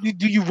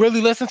 do you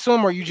really listen to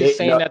him, or are you just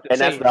saying that? And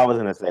that's what I was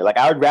gonna say. Like,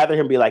 I would rather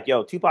him be like,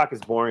 "Yo, Tupac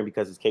is boring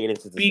because his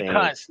cadence is the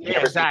same."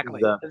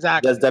 Exactly. Does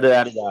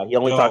da-da-da-da-da. He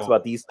only talks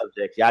about these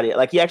subjects. Yada.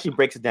 Like, he actually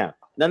breaks it down.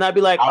 Then I'd be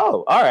like,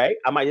 "Oh, all right.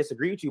 I might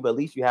disagree with you, but at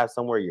least you have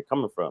somewhere you're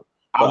coming from."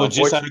 I was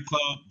just at a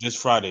club this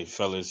Friday,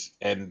 fellas,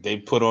 and they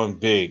put on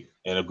Big.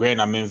 And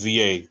granted, I'm in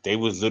VA. They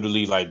was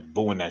literally like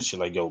booing that shit,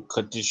 like, "Yo,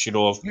 cut this shit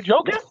off." You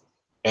joking?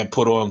 And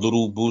put on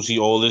Little Boosie,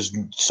 all this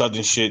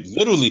southern shit,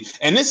 literally.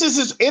 And this is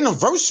his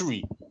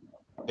anniversary.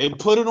 They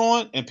put it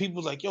on, and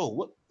people like, "Yo,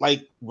 what?"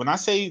 Like when I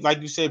say,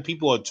 like you said,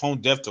 people are tone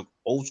deaf to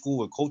old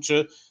school and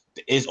culture.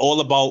 It's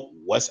all about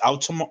what's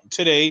out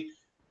today,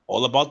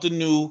 all about the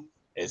new.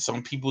 And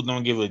some people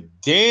don't give a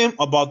damn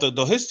about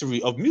the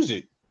history of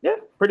music. Yeah,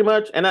 pretty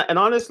much. And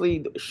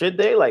honestly, should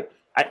they? Like,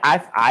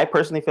 I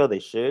personally feel they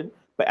should,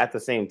 but at the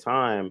same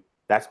time,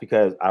 that's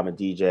because I'm a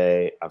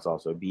DJ. I was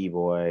also a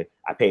b-boy.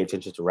 I pay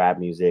attention to rap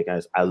music.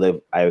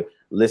 I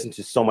listen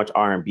to so much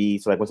R&B.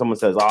 So like when someone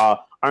says, "Oh,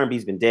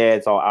 R&B's been dead,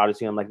 it's all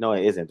artistry," I'm like, no,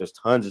 it isn't. There's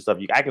tons of stuff.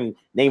 I can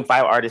name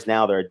 5 artists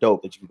now that are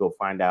dope that you can go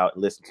find out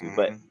and listen to.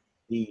 But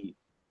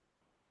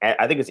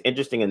I think it's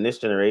interesting in this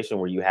generation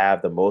where you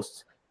have the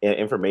most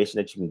information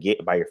that you can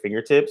get by your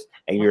fingertips,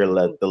 and you're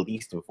the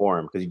least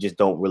informed because you just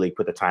don't really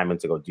put the time in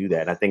to go do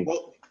that. And I think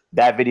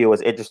that video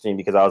was interesting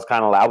because I was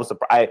kind of like, I was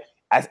surprised.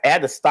 I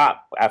had to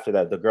stop after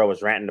that. The girl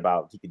was ranting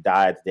about he could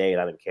die today,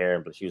 and I didn't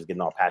care, but she was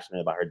getting all passionate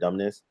about her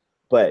dumbness.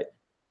 But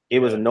it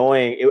was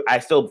annoying. I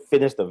still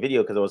finished the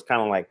video because it was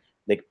kind of like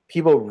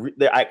people,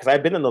 because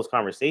I've been in those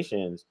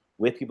conversations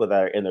with people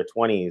that are in their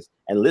 20s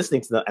and listening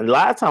to them, and a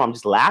lot of time I'm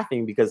just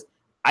laughing because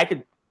I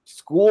could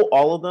school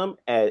all of them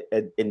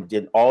and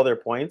did all their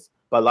points,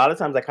 but a lot of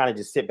times I kind of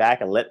just sit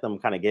back and let them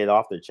kind of get it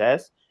off their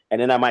chest,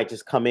 and then I might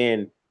just come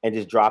in and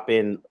just drop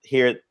in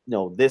here,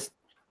 this.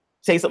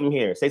 Say something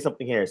here, say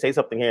something here, say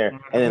something here,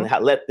 and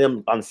then let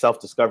them on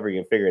self-discovery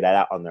and figure that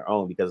out on their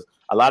own. Because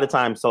a lot of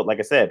times, so like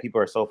I said, people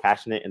are so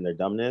passionate in their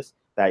dumbness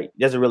that it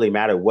doesn't really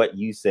matter what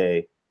you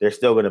say; they're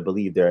still going to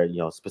believe they're,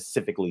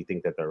 specifically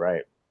think that they're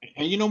right.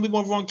 And we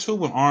went wrong too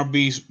when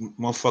R&B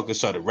motherfuckers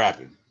started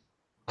rapping.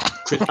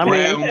 Chris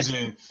Browns,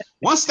 and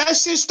once that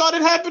shit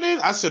started happening,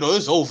 I said, "Oh,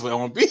 it's over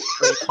R&B."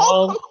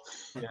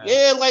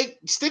 Yeah, like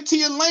stick to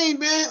your lane,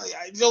 man.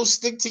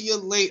 Stick to your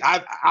lane.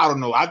 I don't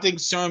know. I think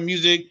certain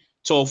music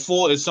to a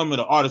fault is some of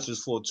the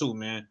artists' fault too,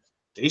 man.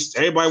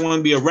 everybody want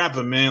to be a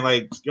rapper, man.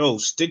 Like, yo,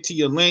 stick to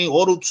your lane,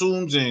 auto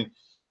tunes, and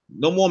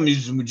no more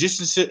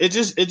musicians. It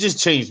just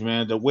changed,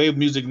 man. The way of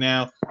music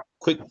now,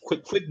 quick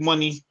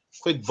money,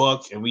 quick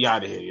buck, and we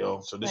out of here,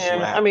 yo. So this is what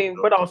happened. I mean,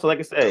 but also, like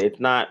I said, it's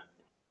not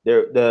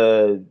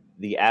the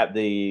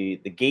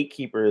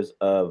gatekeepers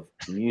of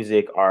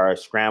music are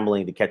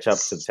scrambling to catch up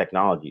to the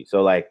technology.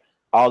 So like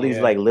all these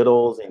like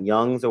littles and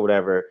youngs or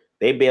whatever,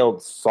 they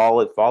build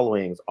solid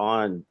followings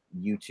on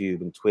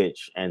YouTube and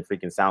Twitch and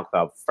freaking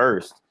SoundCloud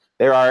first.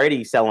 They're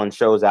already selling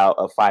shows out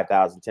of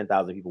 5,000,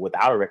 10,000 people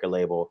without a record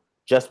label,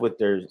 just with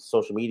their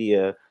social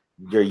media,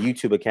 their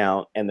YouTube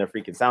account, and their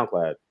freaking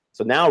SoundCloud.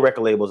 So now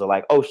record labels are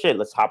like, oh shit,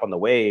 let's hop on the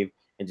wave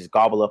and just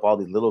gobble up all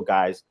these little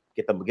guys,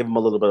 give them a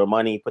little bit of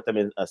money, put them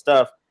in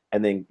stuff,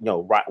 and then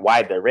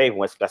ride their rave.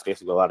 That's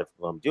basically what a lot of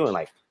people are doing.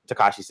 Like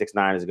Tekashi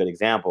 6ix9ine is a good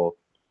example,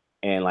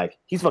 and like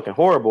he's fucking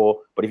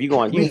horrible. But if you go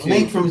on YouTube,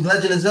 Link from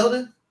Legend of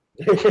Zelda.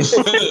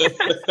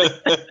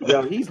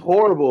 Yo, he's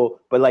horrible,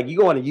 but like you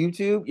go on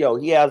YouTube,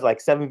 he has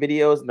like 7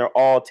 videos and they're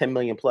all 10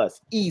 million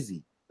plus,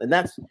 easy. And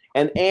that's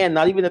and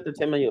not even if they're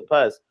 10 million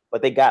plus,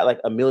 but they got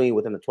like 1 million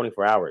within the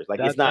 24 hours. Like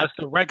that's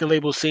the record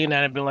label seeing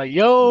that and being like,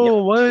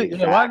 yo, what?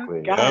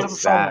 Exactly.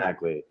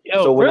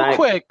 Yo, so real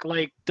quick,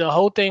 like the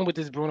whole thing with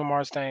this Bruno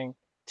Mars thing.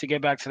 To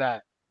get back to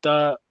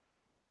that,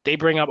 they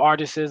bring up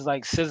artists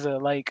like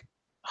SZA, like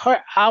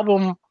her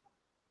album,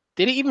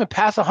 did it even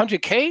pass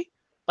 100K?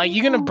 Like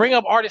you're gonna bring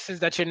up artists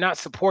that you're not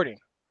supporting.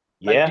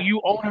 Like, do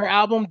you own her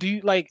album? Do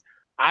you like?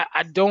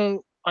 I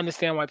don't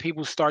understand why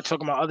people start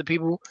talking about other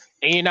people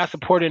and you're not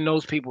supporting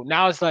those people.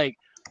 Now it's like,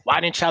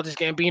 why didn't Childish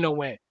Gambino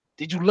win?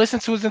 Did you listen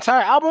to his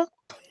entire album?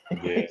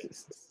 Yeah.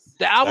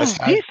 The album's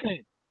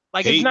decent.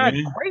 Like it's not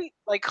great.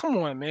 Like, come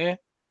on, man.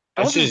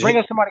 Don't just bring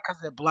up somebody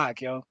because they're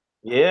black, yo.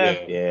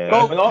 Yeah.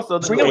 But also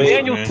bring up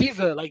Daniel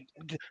Caesar. Like,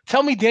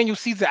 tell me Daniel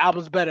Caesar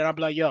album's better. And I'll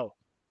be like, yo,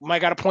 you might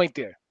got a point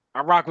there.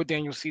 I rock with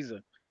Daniel Caesar.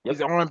 He's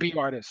an R&B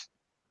artist.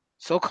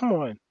 So come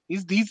on.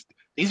 These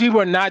people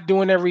are not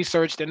doing their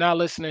research. They're not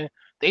listening.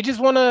 They just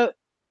want to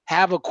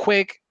have a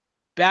quick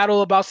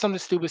battle about something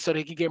stupid so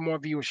they can get more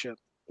viewership.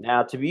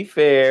 Now, to be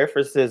fair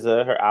for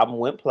SZA, her album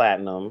went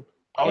platinum.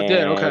 Oh, it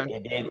did?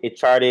 Okay. It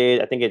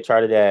charted. I think it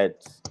charted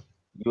at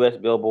U.S.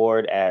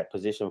 Billboard at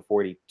position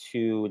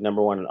 42,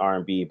 number 1 in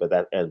R&B.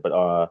 But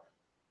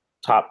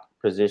top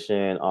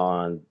position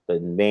on the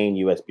main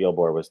U.S.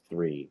 Billboard was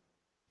 3.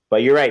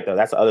 But you're right though.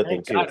 That's the other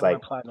thing too. It's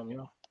like platinum,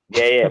 yo.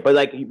 Yeah. But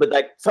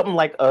like something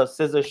like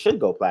SZA should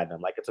go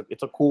platinum. Like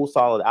it's a cool,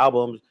 solid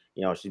album.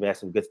 She has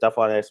some good stuff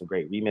on there, some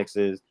great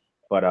remixes.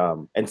 But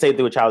and same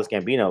thing with Childish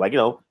Gambino. Like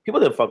people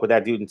didn't fuck with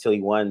that dude until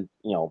he won.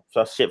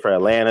 Shit for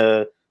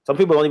Atlanta. Some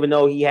people don't even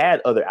know he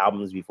had other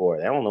albums before.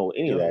 They don't know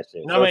any of that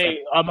shit.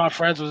 All my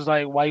friends was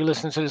like, "Why you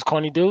listening to this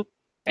corny dude?"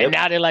 And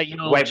now they're like,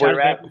 white boy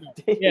rap.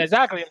 Yeah,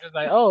 exactly. I'm just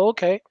like, oh,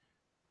 okay.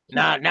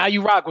 Now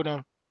you rock with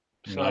him.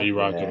 So, you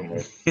rock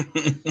with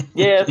him.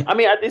 Yeah, I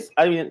mean,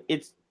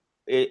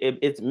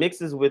 it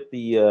mixes with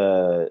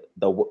the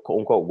quote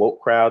unquote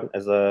woke crowd,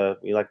 as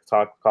we like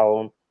to call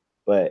them.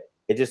 But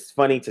it's just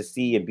funny to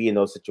see and be in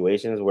those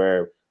situations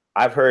where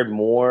I've heard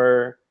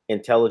more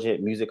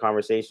intelligent music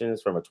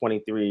conversations from a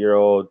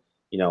 23-year-old,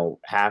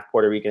 half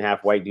Puerto Rican,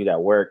 half white dude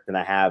at work than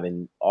I have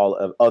in all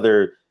of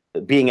other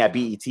being at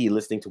BET,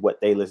 listening to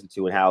what they listen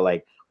to and how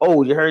like,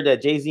 oh, you heard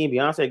that Jay-Z and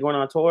Beyonce going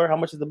on tour? How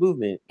much is the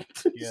movement?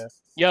 Yeah.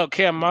 Yo,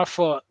 Cam, my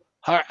fault.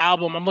 Her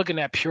album, I'm looking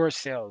at pure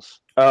sales.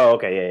 Oh,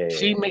 okay,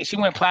 yeah. She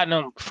went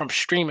platinum from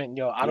streaming.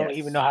 Yo, I don't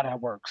even know how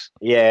that works.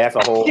 Yeah, that's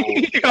a whole.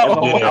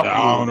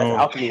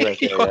 Alchemy right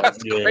there.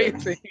 That's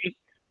crazy.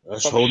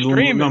 That's a whole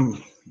new number.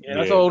 Yeah,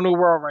 that's a whole new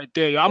world right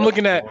there. Yo, I'm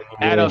looking at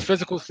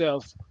physical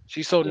sales.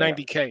 She sold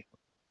 90K.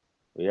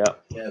 Yeah.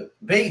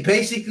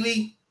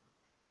 Basically,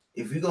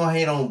 if you're gonna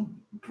hate on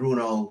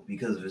Bruno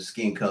because of his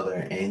skin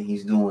color and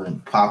he's doing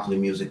popular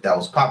music that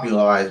was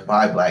popularized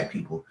by black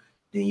people,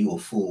 then you a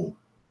fool.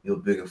 You're a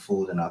bigger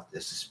fool than I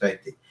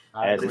suspected.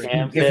 As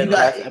Cam said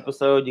last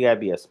episode, you gotta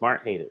be a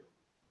smart hater.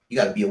 You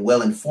gotta be a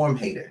well-informed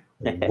hater.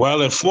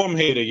 Well-informed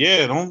hater,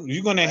 yeah.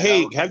 You're gonna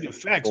hate. Have your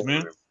facts,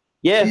 man.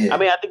 Yeah, I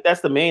mean, I think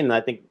that's the main.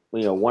 I think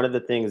one of the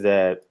things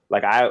that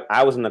like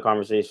I was in the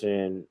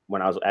conversation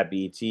when I was at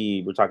BET.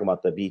 We're talking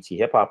about the BET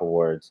Hip Hop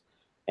Awards,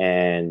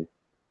 and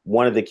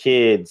one of the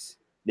kids,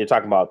 they're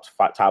talking about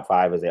top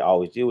 5 as they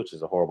always do, which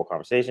is a horrible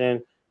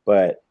conversation.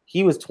 But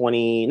he was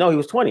 20. No, he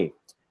was 20.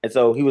 And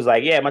so he was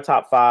like, yeah, my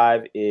top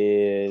 5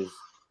 is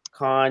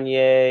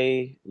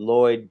Kanye,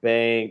 Lloyd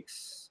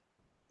Banks,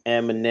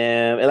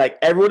 Eminem. And like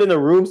everyone in the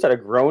room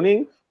started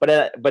groaning.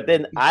 But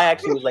then I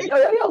actually was like,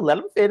 yo, let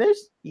him finish.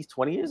 He's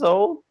 20 years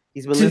old.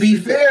 He's been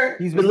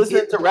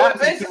listening to rap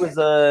since he was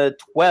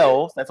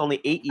 12. That's only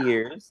 8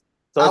 years.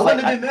 So I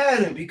wouldn't have been mad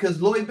at him because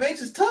Lloyd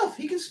Banks is tough.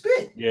 He can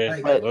spit. Yeah,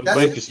 Lloyd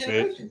Banks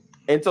can spit.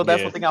 And so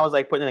that's one thing I was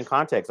like putting in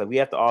context. Like we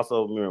have to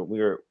also,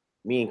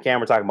 me and Cam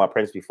were talking about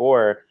Prince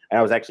before, and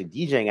I was actually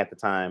DJing at the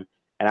time,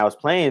 and I was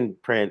playing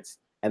Prince,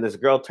 and this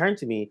girl turned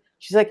to me.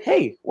 She's like,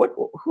 "Hey,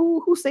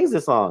 who sings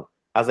this song?"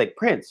 I was like,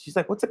 "Prince." She's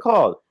like, "What's it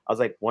called?" I was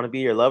like, "Want to Be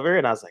Your Lover,"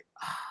 and I was like,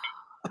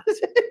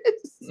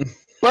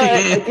 But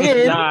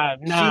again,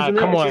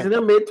 come on. She's in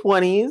her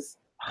mid-20s,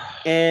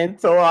 and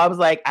so I was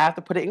like, I have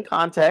to put it in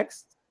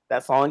context.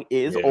 That song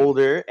is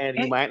older, and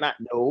you might not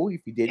know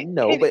if you didn't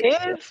know, but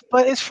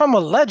it's from a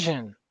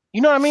legend.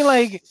 You know what I mean?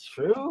 Like, it's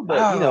true,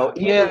 but you know,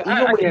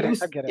 I get it.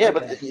 Yeah,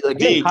 but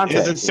again,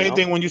 context. It's the same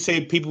thing when you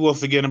say people will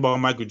forget about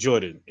Michael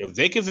Jordan. If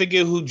they can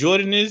forget who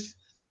Jordan is,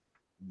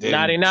 then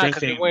they're not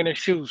because they're wearing their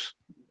shoes.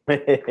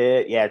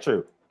 Yeah,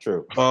 true.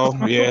 Oh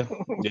yeah.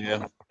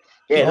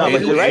 Yeah, no,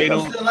 but you're right.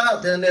 He's still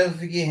out. They'll never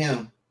forget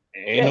him.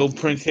 Ain't no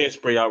Prince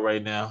hairspray out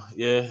right now.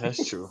 Yeah,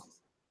 that's true.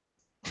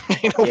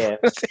 Yeah.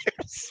 He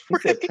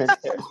said Prince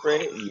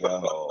hairspray.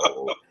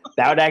 Yo,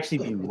 that would actually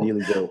be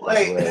really dope.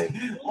 Wait.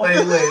 What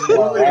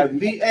would it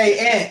be?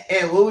 Hey,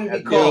 Ant, what would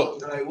it be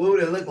called? Like, what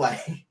would it look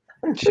like?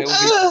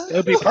 It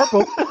would be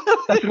purple.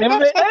 That's the name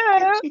of it.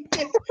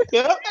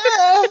 Yo,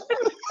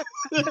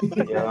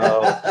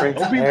 Prince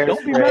don't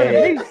be mad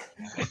at me.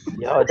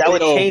 Yo, that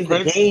would change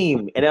the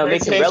game, and it'll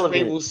make it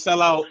relevant. Will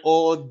sell out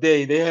all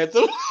day. They had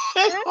to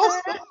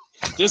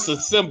just a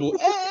symbol.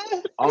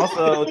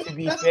 Also, to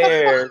be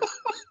fair,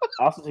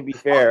 I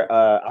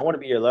Want to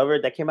Be Your Lover,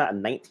 that came out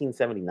in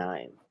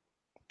 1979.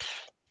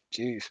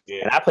 Jeez.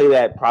 Yeah. And I play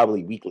that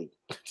probably weekly.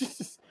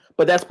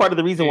 But that's part of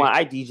the reason why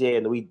I DJ,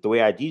 and the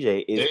way I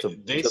DJ is to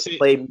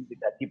play music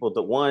that people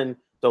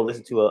don't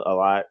listen to a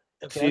lot.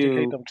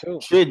 Educate them too.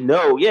 Should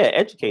know,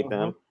 educate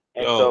them.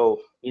 And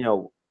so, you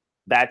know,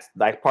 that's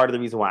like part of the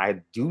reason why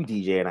I do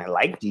DJ and I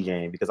like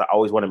DJing, because I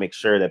always want to make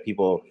sure that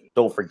people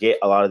don't forget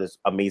a lot of this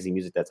amazing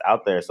music that's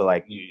out there. So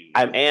like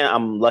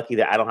I'm lucky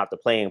that I don't have to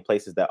play in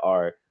places that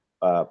are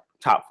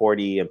top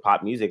 40 and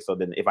pop music. So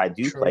then if I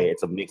do play,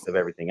 it's a mix of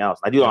everything else.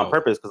 I do it on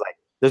purpose because like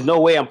there's no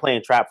way I'm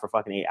playing trap for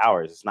fucking 8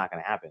 hours. It's not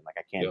gonna happen. Like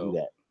I can't do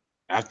that.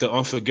 After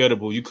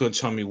Unforgettable, you couldn't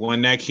tell me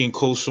one Nat King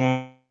Cole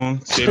song,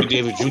 Sammy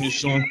Davis Jr.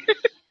 song.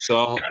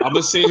 So I'm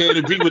gonna sit here and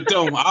agree with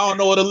them. I don't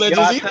know what the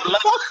legends either.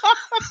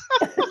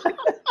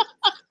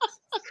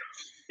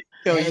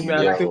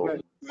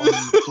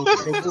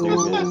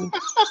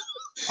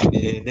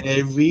 In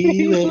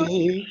every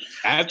way.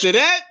 After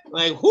that,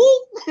 like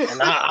who?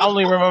 And I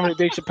only remember the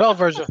Dave Chappelle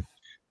version.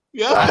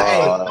 Yeah,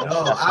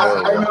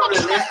 I remember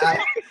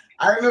that.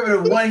 I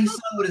remember the one he sung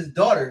with his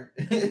daughter,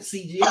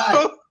 CGI.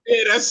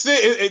 Yeah, that's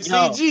it. It's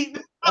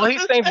CG. Well, he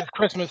sang his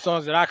Christmas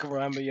songs that I can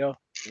remember, yo.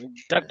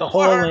 Deck the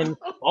Hall and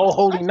Oh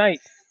Holy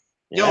Night.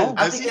 Yo,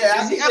 I think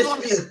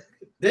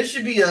there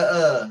should be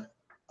a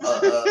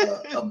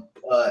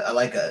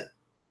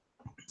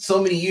so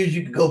many years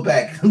you could go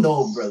back.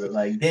 No, brother.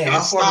 Like, damn,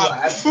 how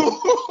far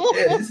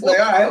it's like,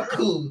 all right,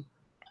 cool.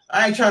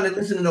 I ain't trying to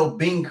listen to no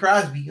Bing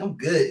Crosby. I'm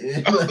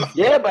good.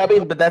 Yeah, but I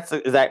mean, but that's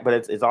exact. But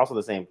it's also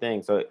the same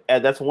thing. So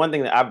that's one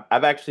thing that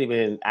I've actually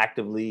been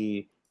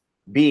actively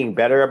being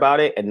better about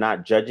it and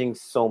not judging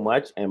so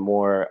much and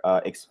more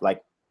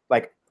like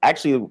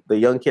actually the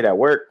young kid at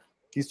work,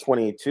 he's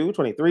 22,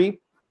 23.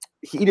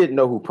 He didn't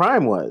know who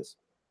Prime was,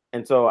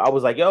 and so I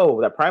was like,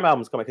 "Yo, that Prime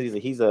album's coming," because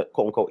he's a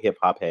quote unquote hip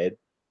hop head,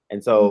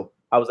 and so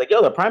I was like,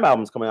 "Yo, the Prime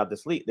album's coming out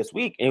this week,"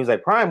 and he was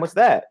like, "Prime, what's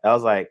that?" I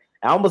was like.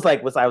 I was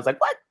like, what?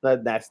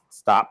 That's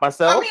stop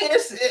myself.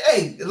 I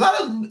mean, a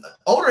lot of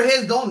older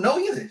heads don't know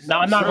either. No,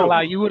 I'm not gonna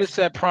lie. You would have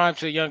said Prime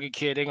to a younger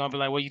kid. They're gonna be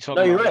like, "What are you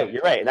talking about?" No,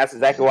 you're right. And that's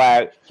exactly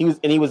why he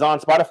was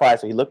on Spotify,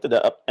 so he looked it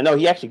up. And no,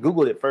 he actually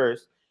Googled it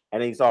first,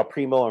 and then he saw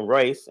Primo and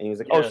Royce, and he was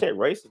like, "Oh shit,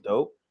 Royce is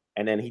dope."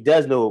 And then he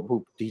does know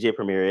who DJ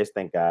Premier is,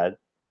 thank God.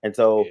 And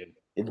so,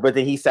 but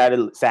then he sat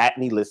and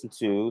he listened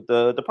to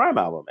the Prime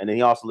album, and then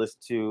he also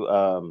listened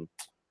to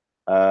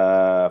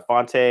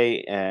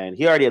Fonte, and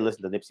he already had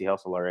listened to Nipsey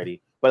Hussle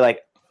already, but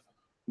like.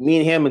 Me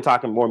and him and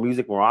talking more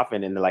music more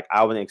often, and like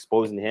I was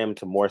exposing him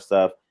to more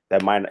stuff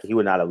that he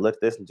would not have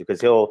listened to, because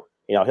he'll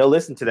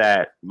listen to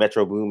that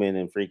Metro Boomin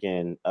and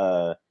freaking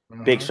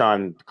Big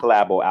Sean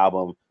collabo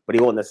album, but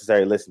he won't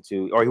necessarily listen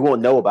to, or he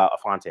won't know about a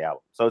Fonte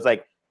album. So it's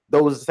like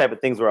those are the type of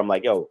things where I'm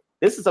like, yo,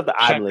 this is something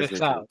I'm listening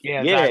to.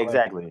 Yeah,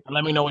 exactly.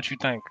 Let me know what you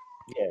think.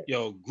 Yeah,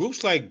 yo,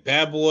 groups like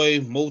Bad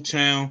Boy,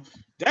 Motown,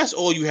 that's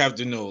all you have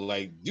to know.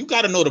 Like you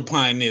got to know the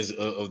pioneers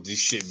of this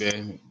shit,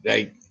 man.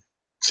 Like.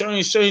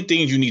 Certain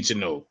things you need to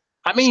know.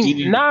 I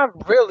mean,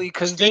 not really,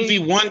 because Stevie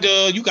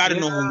Wonder, you got to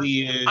know who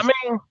he is. I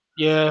mean,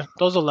 yeah,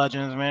 those are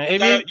legends, man.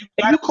 If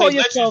you call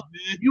yourself,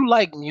 if you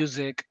like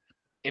music,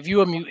 if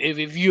you're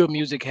a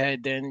music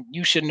head, then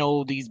you should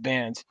know these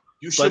bands.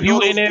 But if you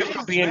in it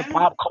for being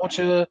pop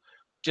culture,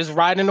 just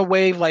riding the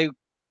wave like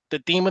the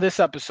theme of this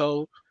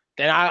episode,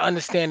 then I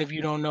understand if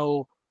you don't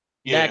know.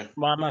 Yeah.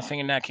 I'm not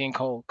singing Nat King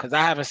Cole because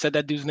I haven't said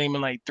that dude's name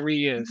in like 3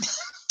 years.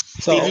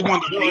 So Stevie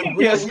Wonder,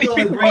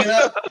 bring it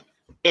up.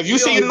 If you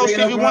say you know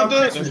Stevie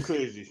Wonder, that's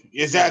crazy.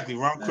 Exactly,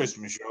 around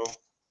Christmas, yo.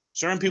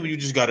 Certain people you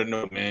just gotta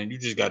know, man. You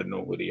just gotta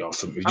know where they are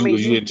from. You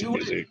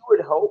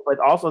would hope, but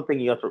also thing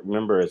you have to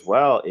remember as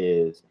well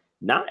is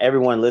not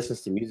everyone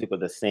listens to music with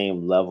the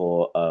same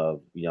level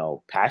of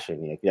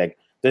passion. Like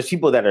there's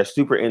people that are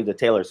super into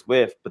Taylor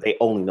Swift, but they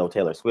only know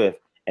Taylor Swift,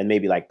 and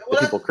maybe like the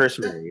people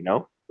Kirshner,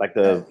 like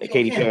the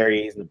Katy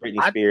Perry's, the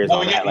Britney Spears.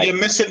 Well,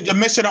 you're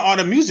missing all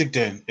the music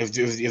then. If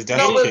that's the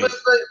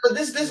case. But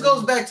this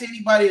goes back to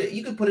anybody.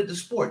 You can put it to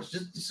sports.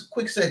 Just a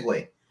quick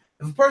segue.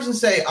 If a person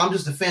say, I'm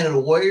just a fan of the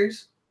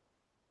Warriors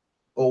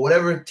or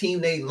whatever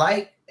team they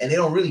like, and they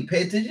don't really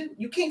pay attention,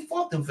 you can't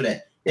fault them for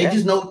that. They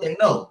just know what they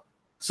know.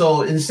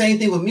 So, and the same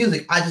thing with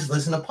music. I just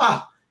listen to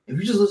pop. If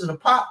you just listen to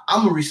pop,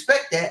 I'm going to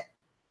respect that.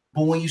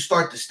 But when you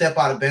start to step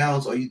out of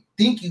bounds or you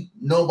think you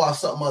know about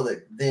something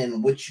other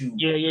than what you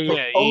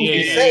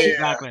say,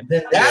 exactly.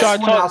 Then that's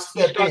when I'll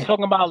step in. Start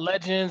talking about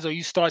legends or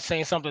you start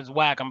saying something's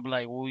whack, I'm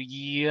like, well,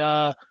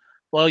 yeah.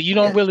 Well, you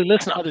don't really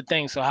listen to other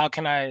things, so how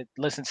can I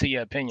listen to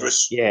your opinion?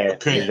 Yeah,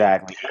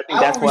 exactly.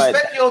 I would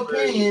respect your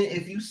opinion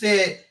if you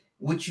said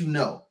what you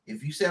know.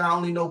 If you said I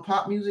only know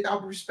pop music, I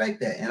would respect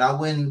that, and I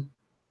wouldn't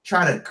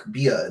try to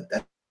be a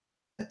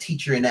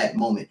teacher in that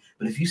moment.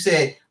 But if you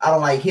said I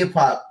don't like hip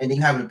hop and then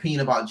you have an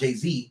opinion about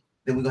Jay-Z,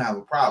 then we're gonna have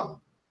a problem.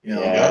 You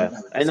know? Yeah,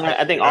 and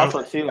I think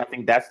also too, I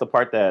think that's the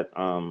part that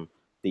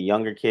the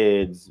younger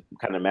kids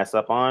kind of mess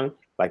up on,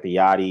 like the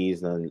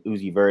Yachty's and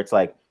Uzi Vert's,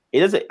 like. It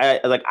doesn't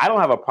like I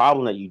don't have a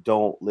problem that you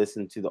don't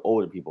listen to the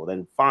older people.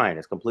 Then fine,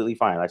 it's completely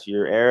fine. That's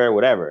your era,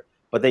 whatever.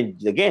 But then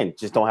again,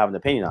 just don't have an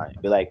opinion on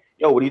it. Be like,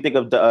 yo, what do you think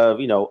of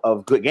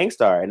Good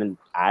Gangstar? And then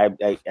I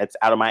it's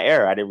out of my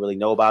era. I didn't really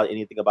know about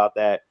anything about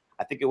that.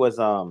 I think it was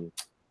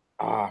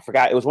I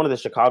forgot. It was one of the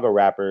Chicago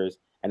rappers,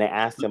 and they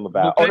asked him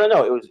about. Oh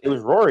no, it was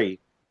Rory,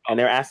 and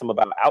they asked him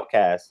about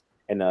Outkast,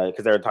 and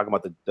because they were talking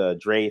about the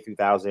Dre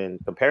 3000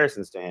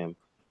 comparisons to him.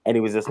 And he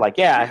was just like,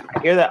 yeah, I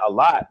hear that a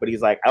lot. But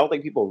he's like, I don't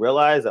think people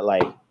realize that,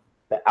 like,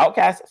 the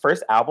Outkast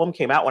first album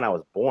came out when I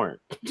was born.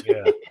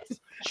 Yeah.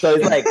 so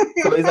he's like,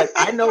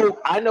 I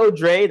know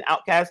Dre and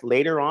Outkast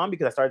later on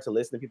because I started to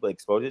listen to people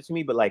expose it to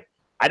me. But, like,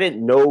 I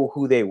didn't know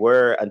who they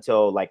were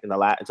until, like,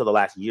 until the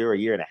last year or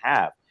year and a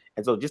half.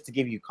 And so just to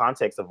give you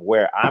context of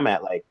where I'm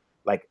at, like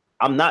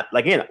I'm not,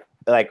 like,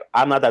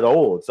 I'm not that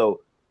old. So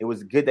it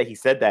was good that he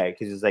said that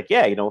because he's like,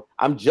 yeah,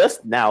 I'm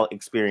just now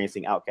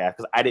experiencing Outkast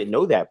because I didn't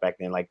know that back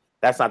then. Like,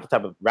 that's not the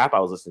type of rap I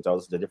was listening to. I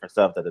was listening to different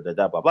stuff,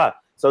 blah, blah.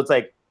 So it's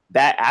like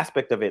that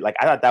aspect of it. Like,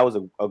 I thought that was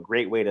a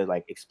great way to,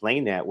 like,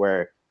 explain that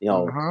where,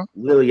 Lil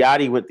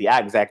Yachty went the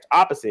exact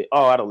opposite.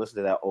 Oh, I don't listen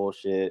to that old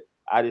shit.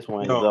 I just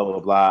want to blah, blah,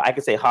 blah. I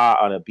could say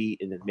hot on a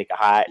beat and then make it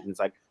hot. And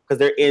it's like, because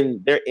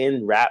they're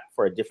in rap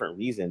for a different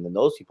reason than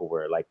those people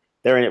were. Like,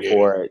 they're in it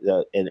for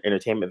the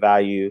entertainment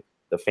value,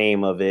 the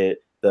fame of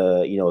it,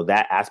 the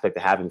that aspect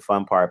of having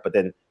fun part, but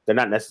then they're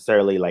not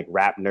necessarily like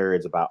rap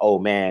nerds about, oh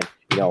man,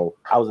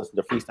 I was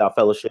listening to Freestyle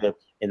Fellowship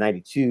in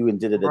 '92 and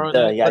that just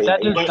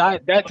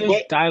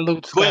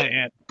dilutes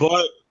that.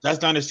 But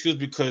that's not an excuse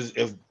because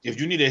if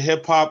you need a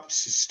hip hop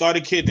starter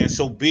kid, then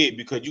so be it,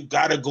 because you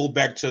gotta go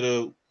back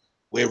to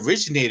where it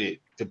originated.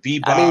 The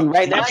bebop. I mean,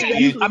 right now,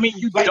 you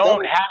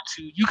don't have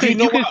to.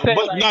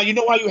 You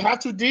know why you have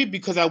to, D?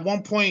 Because at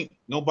one point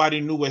nobody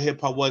knew what hip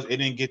hop was. It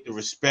didn't get the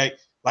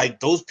respect.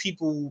 Like, those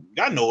people,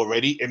 y'all know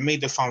already, it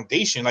made the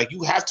foundation. Like,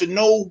 you have to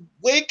know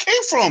where it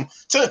came from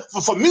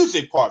for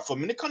music part. For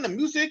when it comes to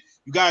music,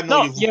 you gotta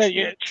know.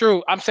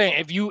 True. I'm saying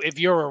if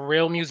you're a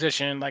real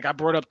musician, like I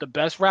brought up, the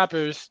best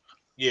rappers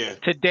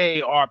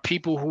today are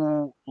people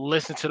who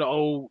listen to the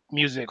old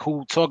music,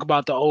 who talk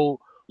about the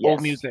old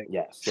music.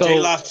 Yes. So J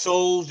La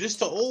Soul, just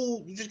the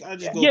old. You just gotta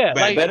just go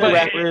back. Like,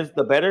 rappers.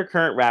 The better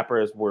current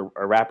rappers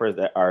are rappers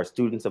that are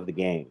students of the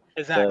game.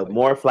 Exactly. The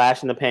more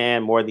flash in the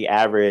pan, more the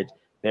average.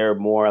 They're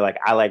more like,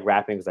 I like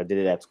rapping because I did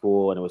it at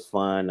school and it was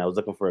fun. I was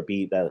looking for a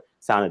beat that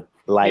sounded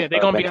like. Yeah, they're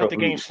gonna be out the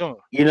game soon.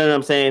 You know what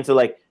I'm saying? So,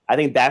 like, I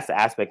think that's the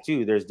aspect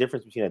too. There's a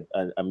difference between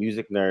a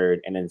music nerd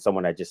and then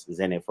someone that just is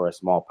in it for a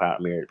small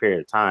period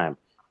of time.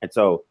 And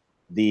so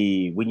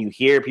when you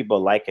hear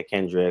people like a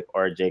Kendrick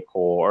or a J.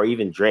 Cole or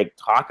even Drake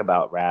talk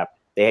about rap,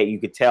 you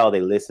could tell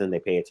they listen, they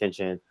pay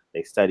attention,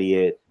 they study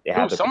it. They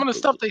have some of the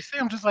stuff they say.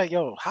 I'm just like,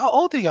 yo, how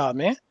old are y'all,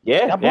 man?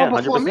 Yeah,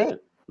 100%.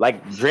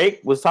 Like,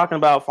 Drake was talking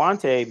about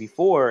Fonte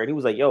before, and he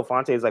was like, yo,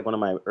 Fonte is like one of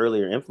my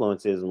earlier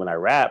influences when I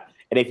rap.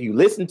 And if you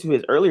listen to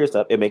his earlier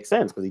stuff, it makes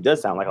sense because he does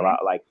sound like a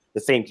lot like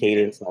the same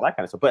cadence and all that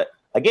kind of stuff. But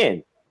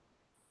again,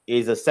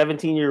 is a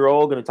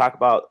 17-year-old going to talk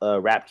about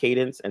rap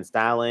cadence and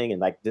styling and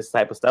like this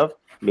type of stuff?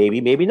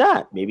 Maybe, maybe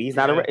not. Maybe he's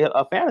not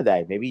a fan of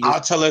that. Maybe I'll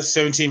tell a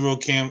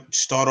 17-year-old Cam,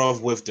 start off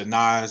with the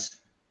Nas,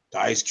 the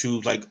Ice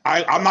Cube. Like,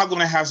 I'm not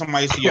gonna have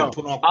somebody say, yo,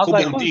 put on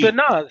Kumo D.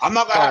 I'm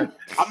not gonna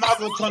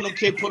tell no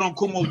kid put on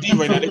Kumo D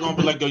right now. They're gonna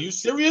be like, yo, you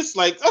serious?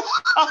 Like,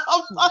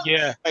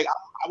 yeah. Like,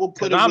 I will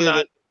put it. I'm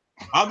not.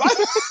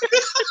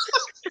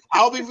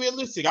 I'll be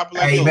realistic. I'll be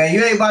like, hey man,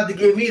 you ain't about to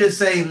get me to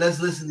say let's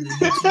listen to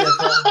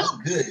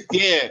UTFO. Good.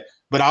 Yeah,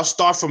 but I'll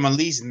start from at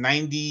least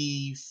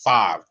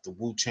 95, the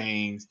Wu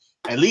Chains,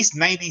 at least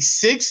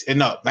 96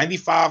 and up,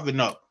 95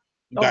 and up.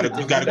 You gotta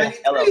go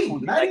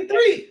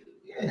 93.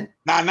 Yeah.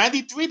 Now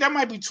 93, that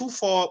might be too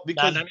far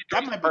because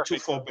that might be too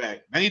far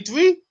back.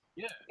 93?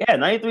 Yeah,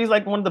 93 is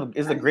like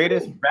is the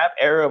greatest rap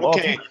era of all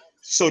time.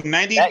 So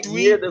 93. That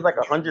year, there's like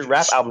 100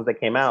 rap albums that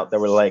came out that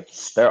were like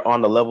they're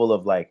on the level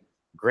of like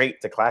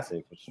great to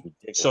classic, which is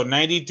ridiculous. So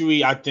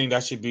 93, I think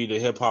that should be the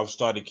hip hop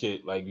starter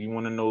kit. Like, you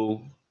want to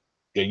know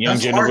the young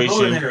That's generation.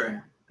 Our golden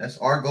era. That's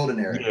our golden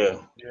era.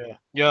 Yeah.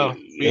 Yo,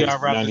 we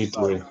got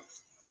 93.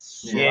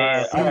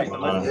 Yeah. All right. So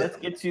let's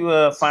get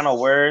to final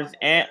words,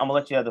 and I'm gonna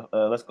let you have the.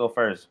 Let's go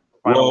first.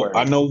 Final words.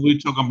 I know we're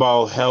talking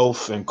about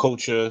health and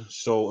culture,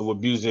 so with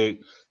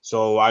music.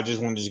 So I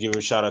just wanted to give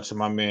a shout out to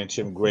my man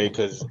Tim Gray,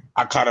 because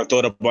I kind of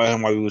thought about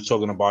him while we were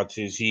talking about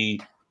this. He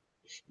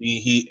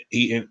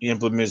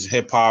implements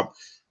hip hop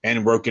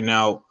and working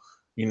out.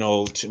 You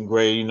know, Tim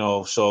Gray. You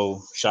know,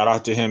 so shout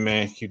out to him,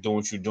 man. Keep doing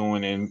what you're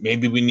doing, and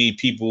maybe we need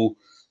people,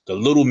 the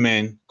little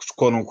men,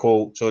 quote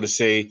unquote, so to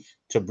say,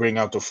 to bring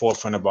out the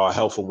forefront about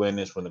health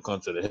awareness when it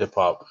comes to the hip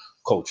hop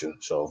culture.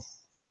 So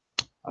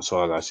that's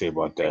all I gotta say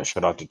about that.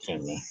 Shout out to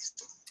Tim, man.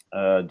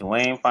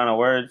 Dwayne, final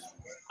words.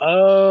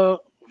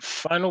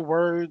 Final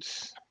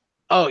words.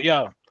 Oh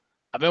yeah,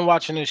 I've been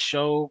watching this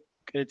show.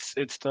 It's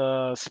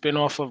the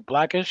spinoff of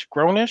Blackish,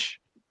 Grownish,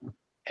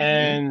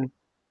 and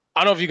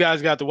I don't know if you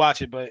guys got to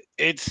watch it, but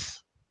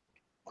it's,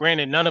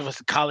 granted, none of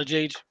us are college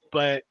age,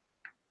 but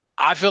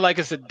I feel like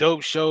it's a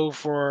dope show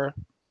for.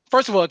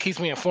 First of all, it keeps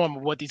me informed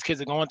of what these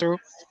kids are going through,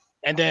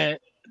 and then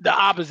the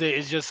opposite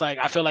is just like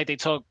I feel like they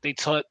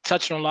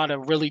touched on a lot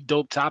of really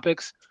dope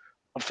topics.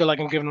 I feel like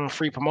I'm giving them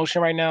free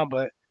promotion right now,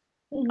 but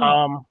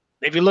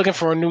if you're looking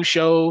for a new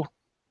show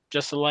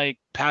just to like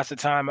pass the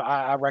time,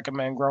 I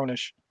recommend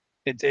Grownish.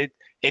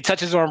 It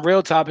touches on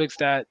real topics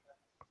that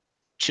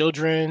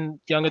children,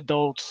 young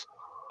adults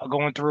are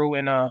going through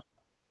in a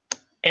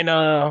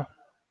I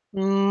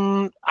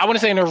want to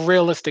say in a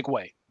realistic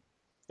way.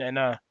 And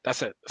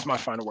that's it. That's my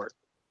final word.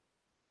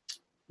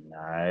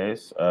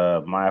 Nice.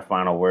 My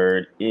final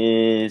word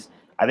is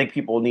I think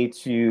people need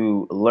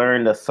to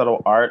learn the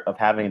subtle art of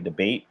having a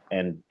debate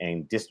and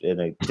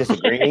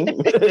disagreeing.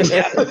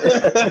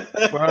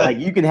 Like,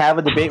 you can have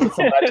a debate with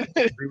somebody,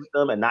 agree with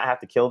them, and not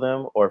have to kill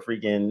them or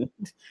freaking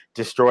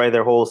destroy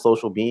their whole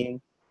social being.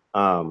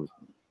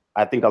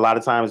 I think a lot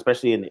of times,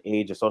 especially in the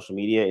age of social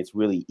media, it's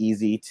really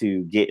easy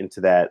to get into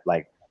that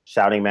like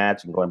shouting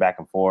match and going back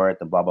and forth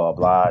and blah blah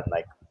blah. And,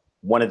 like,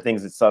 one of the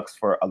things that sucks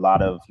for a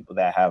lot of people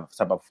that have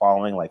type of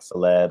following, like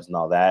celebs and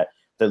all that,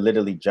 they're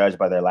literally judged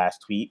by their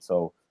last tweet.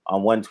 So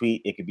on one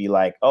tweet, it could be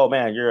like, "Oh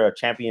man, you're a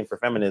champion for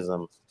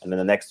feminism," and then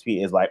the next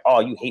tweet is like,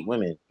 "Oh, you hate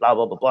women," blah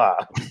blah blah blah.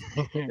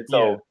 And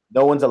so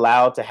no one's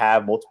allowed to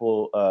have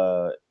multiple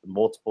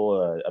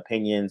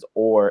opinions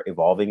or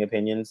evolving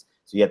opinions.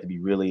 So you have to be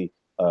really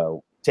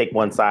take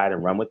one side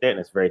and run with it, and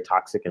it's very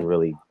toxic and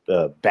really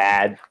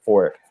bad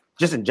for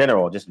just in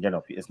general.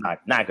 It's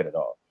not good at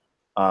all.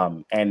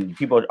 And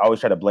people always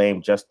try to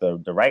blame just the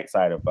right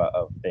side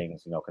of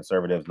things, you know,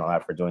 conservatives and all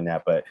that for doing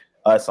that. But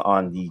us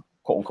on the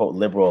quote unquote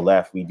liberal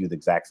left, we do the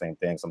exact same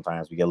thing.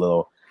 Sometimes we get a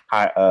little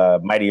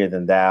mightier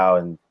than thou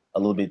and a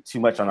little bit too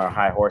much on our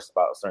high horse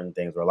about certain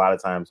things, where a lot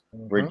of times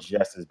we're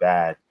just as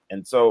bad.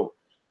 And so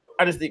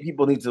I just think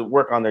people need to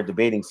work on their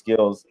debating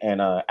skills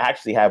and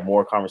actually have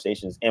more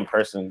conversations in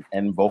person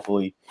and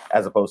vocally,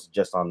 as opposed to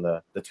just on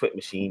the twit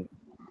machine.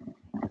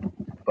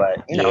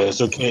 But you know,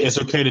 it's okay. It's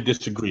okay to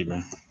disagree,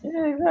 man.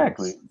 Yeah,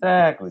 exactly.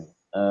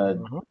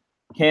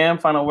 Cam,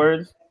 final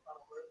words.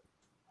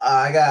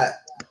 I got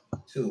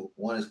two.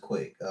 One is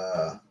quick.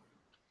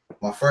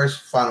 My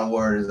first final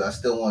word is I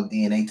still want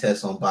DNA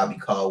tests on Bobby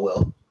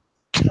Caldwell.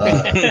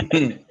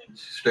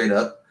 Straight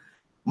up.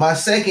 My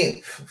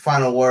second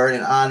final word,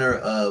 in honor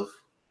of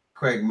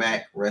Craig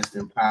Mack, rest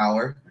in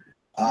power.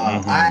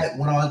 I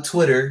went on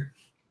Twitter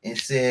and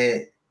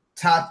said,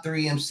 top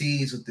 3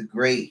 MCs with the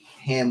great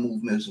hand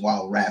movements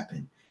while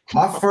rapping.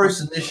 My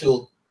first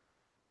initial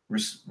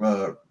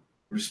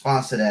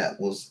response to that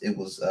was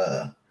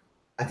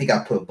I think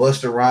I put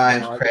Busta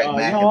Rhymes, Craig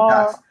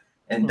Mack,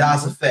 and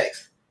Das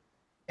EFX.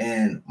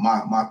 And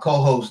my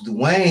co-host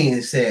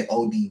Dwayne said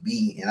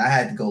ODB, and I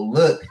had to go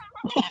look.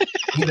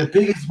 He's the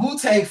biggest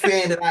Wu-Tang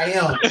fan that I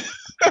am.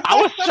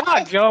 I was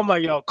shocked, yo. I'm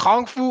like, yo,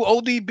 Kung Fu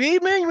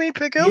ODB, man, you ain't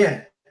pick him?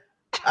 Yeah.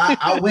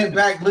 I went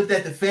back, looked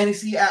at the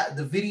fantasy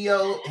the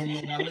video, and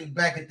then I looked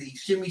back at the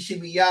Shimmy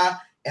Shimmy Ya,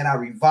 and I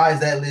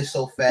revised that list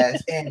so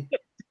fast. And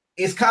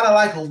it's kind of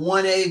like a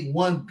 1A,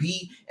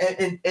 1B.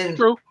 And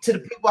True. To the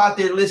people out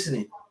there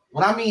listening,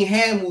 when I mean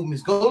hand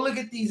movements, go look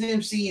at these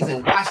MCs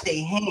and watch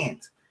their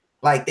hands.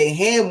 Like, their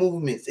hand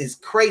movements is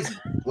crazy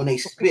when they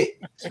spit,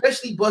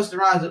 especially Busta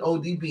Rhymes and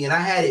ODB. And I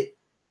had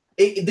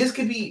it. This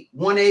could be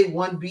 1A,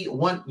 1B,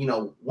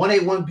 1A,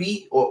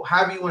 1B, or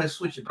however you want to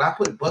switch it. But I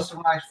put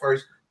Busta Rhymes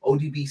first,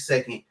 ODB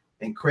second,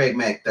 and Craig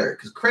Mack third.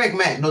 Because Craig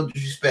Mack, no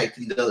disrespect to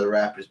these other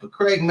rappers, but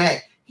Craig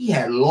Mack, he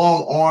had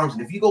long arms.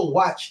 And if you go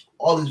watch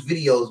all his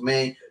videos,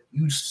 man,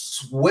 you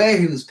swear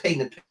he was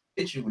painting a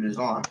picture with his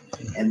arm.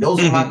 And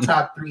those are my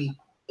top 3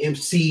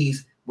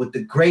 MCs with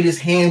the greatest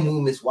hand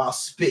movements while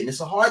spitting.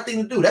 It's a hard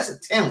thing to do. That's a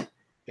talent.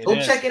 Go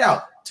check it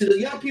out. To the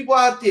young people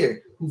out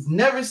there who've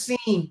never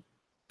seen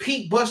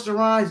peak Busta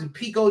Rhymes and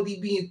peak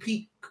ODB and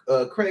peak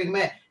Craig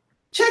Mack,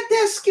 check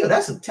that skill.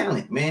 That's a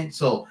talent, man.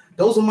 So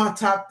those are my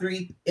top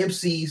 3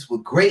 MCs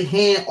with great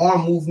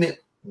hand-arm movement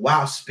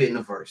while spitting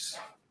a verse.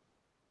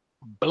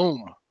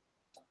 Boom.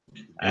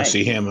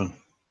 MC Hammer.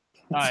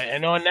 All right,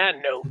 and on that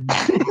note,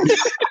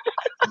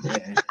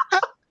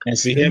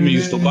 MC Hammer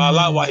used to wild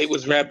out while he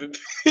was rapping.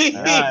 all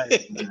right.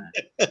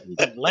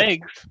 His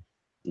legs.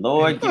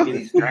 Lord, give me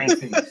the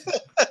strength.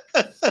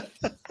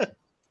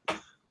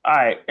 All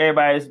right,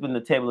 everybody, it's been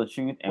the Table of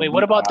Truth. Wait,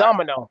 what about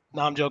Domino?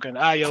 No, I'm joking.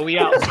 All right, yo, we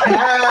out.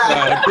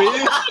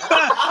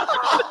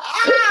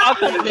 I was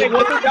gonna say,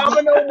 what's the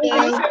Domino movie?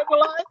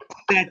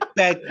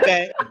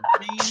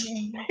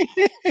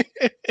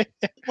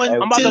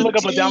 I'm about to look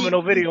up a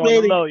Domino video on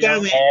the low,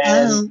 yo.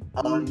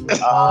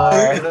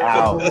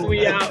 Out.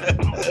 We out.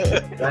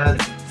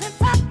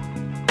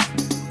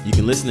 You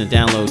can listen and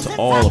download to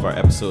all of our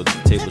episodes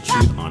of The Table of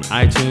Truth on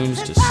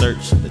iTunes. Just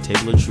search The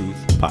Table of Truth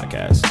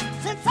podcast.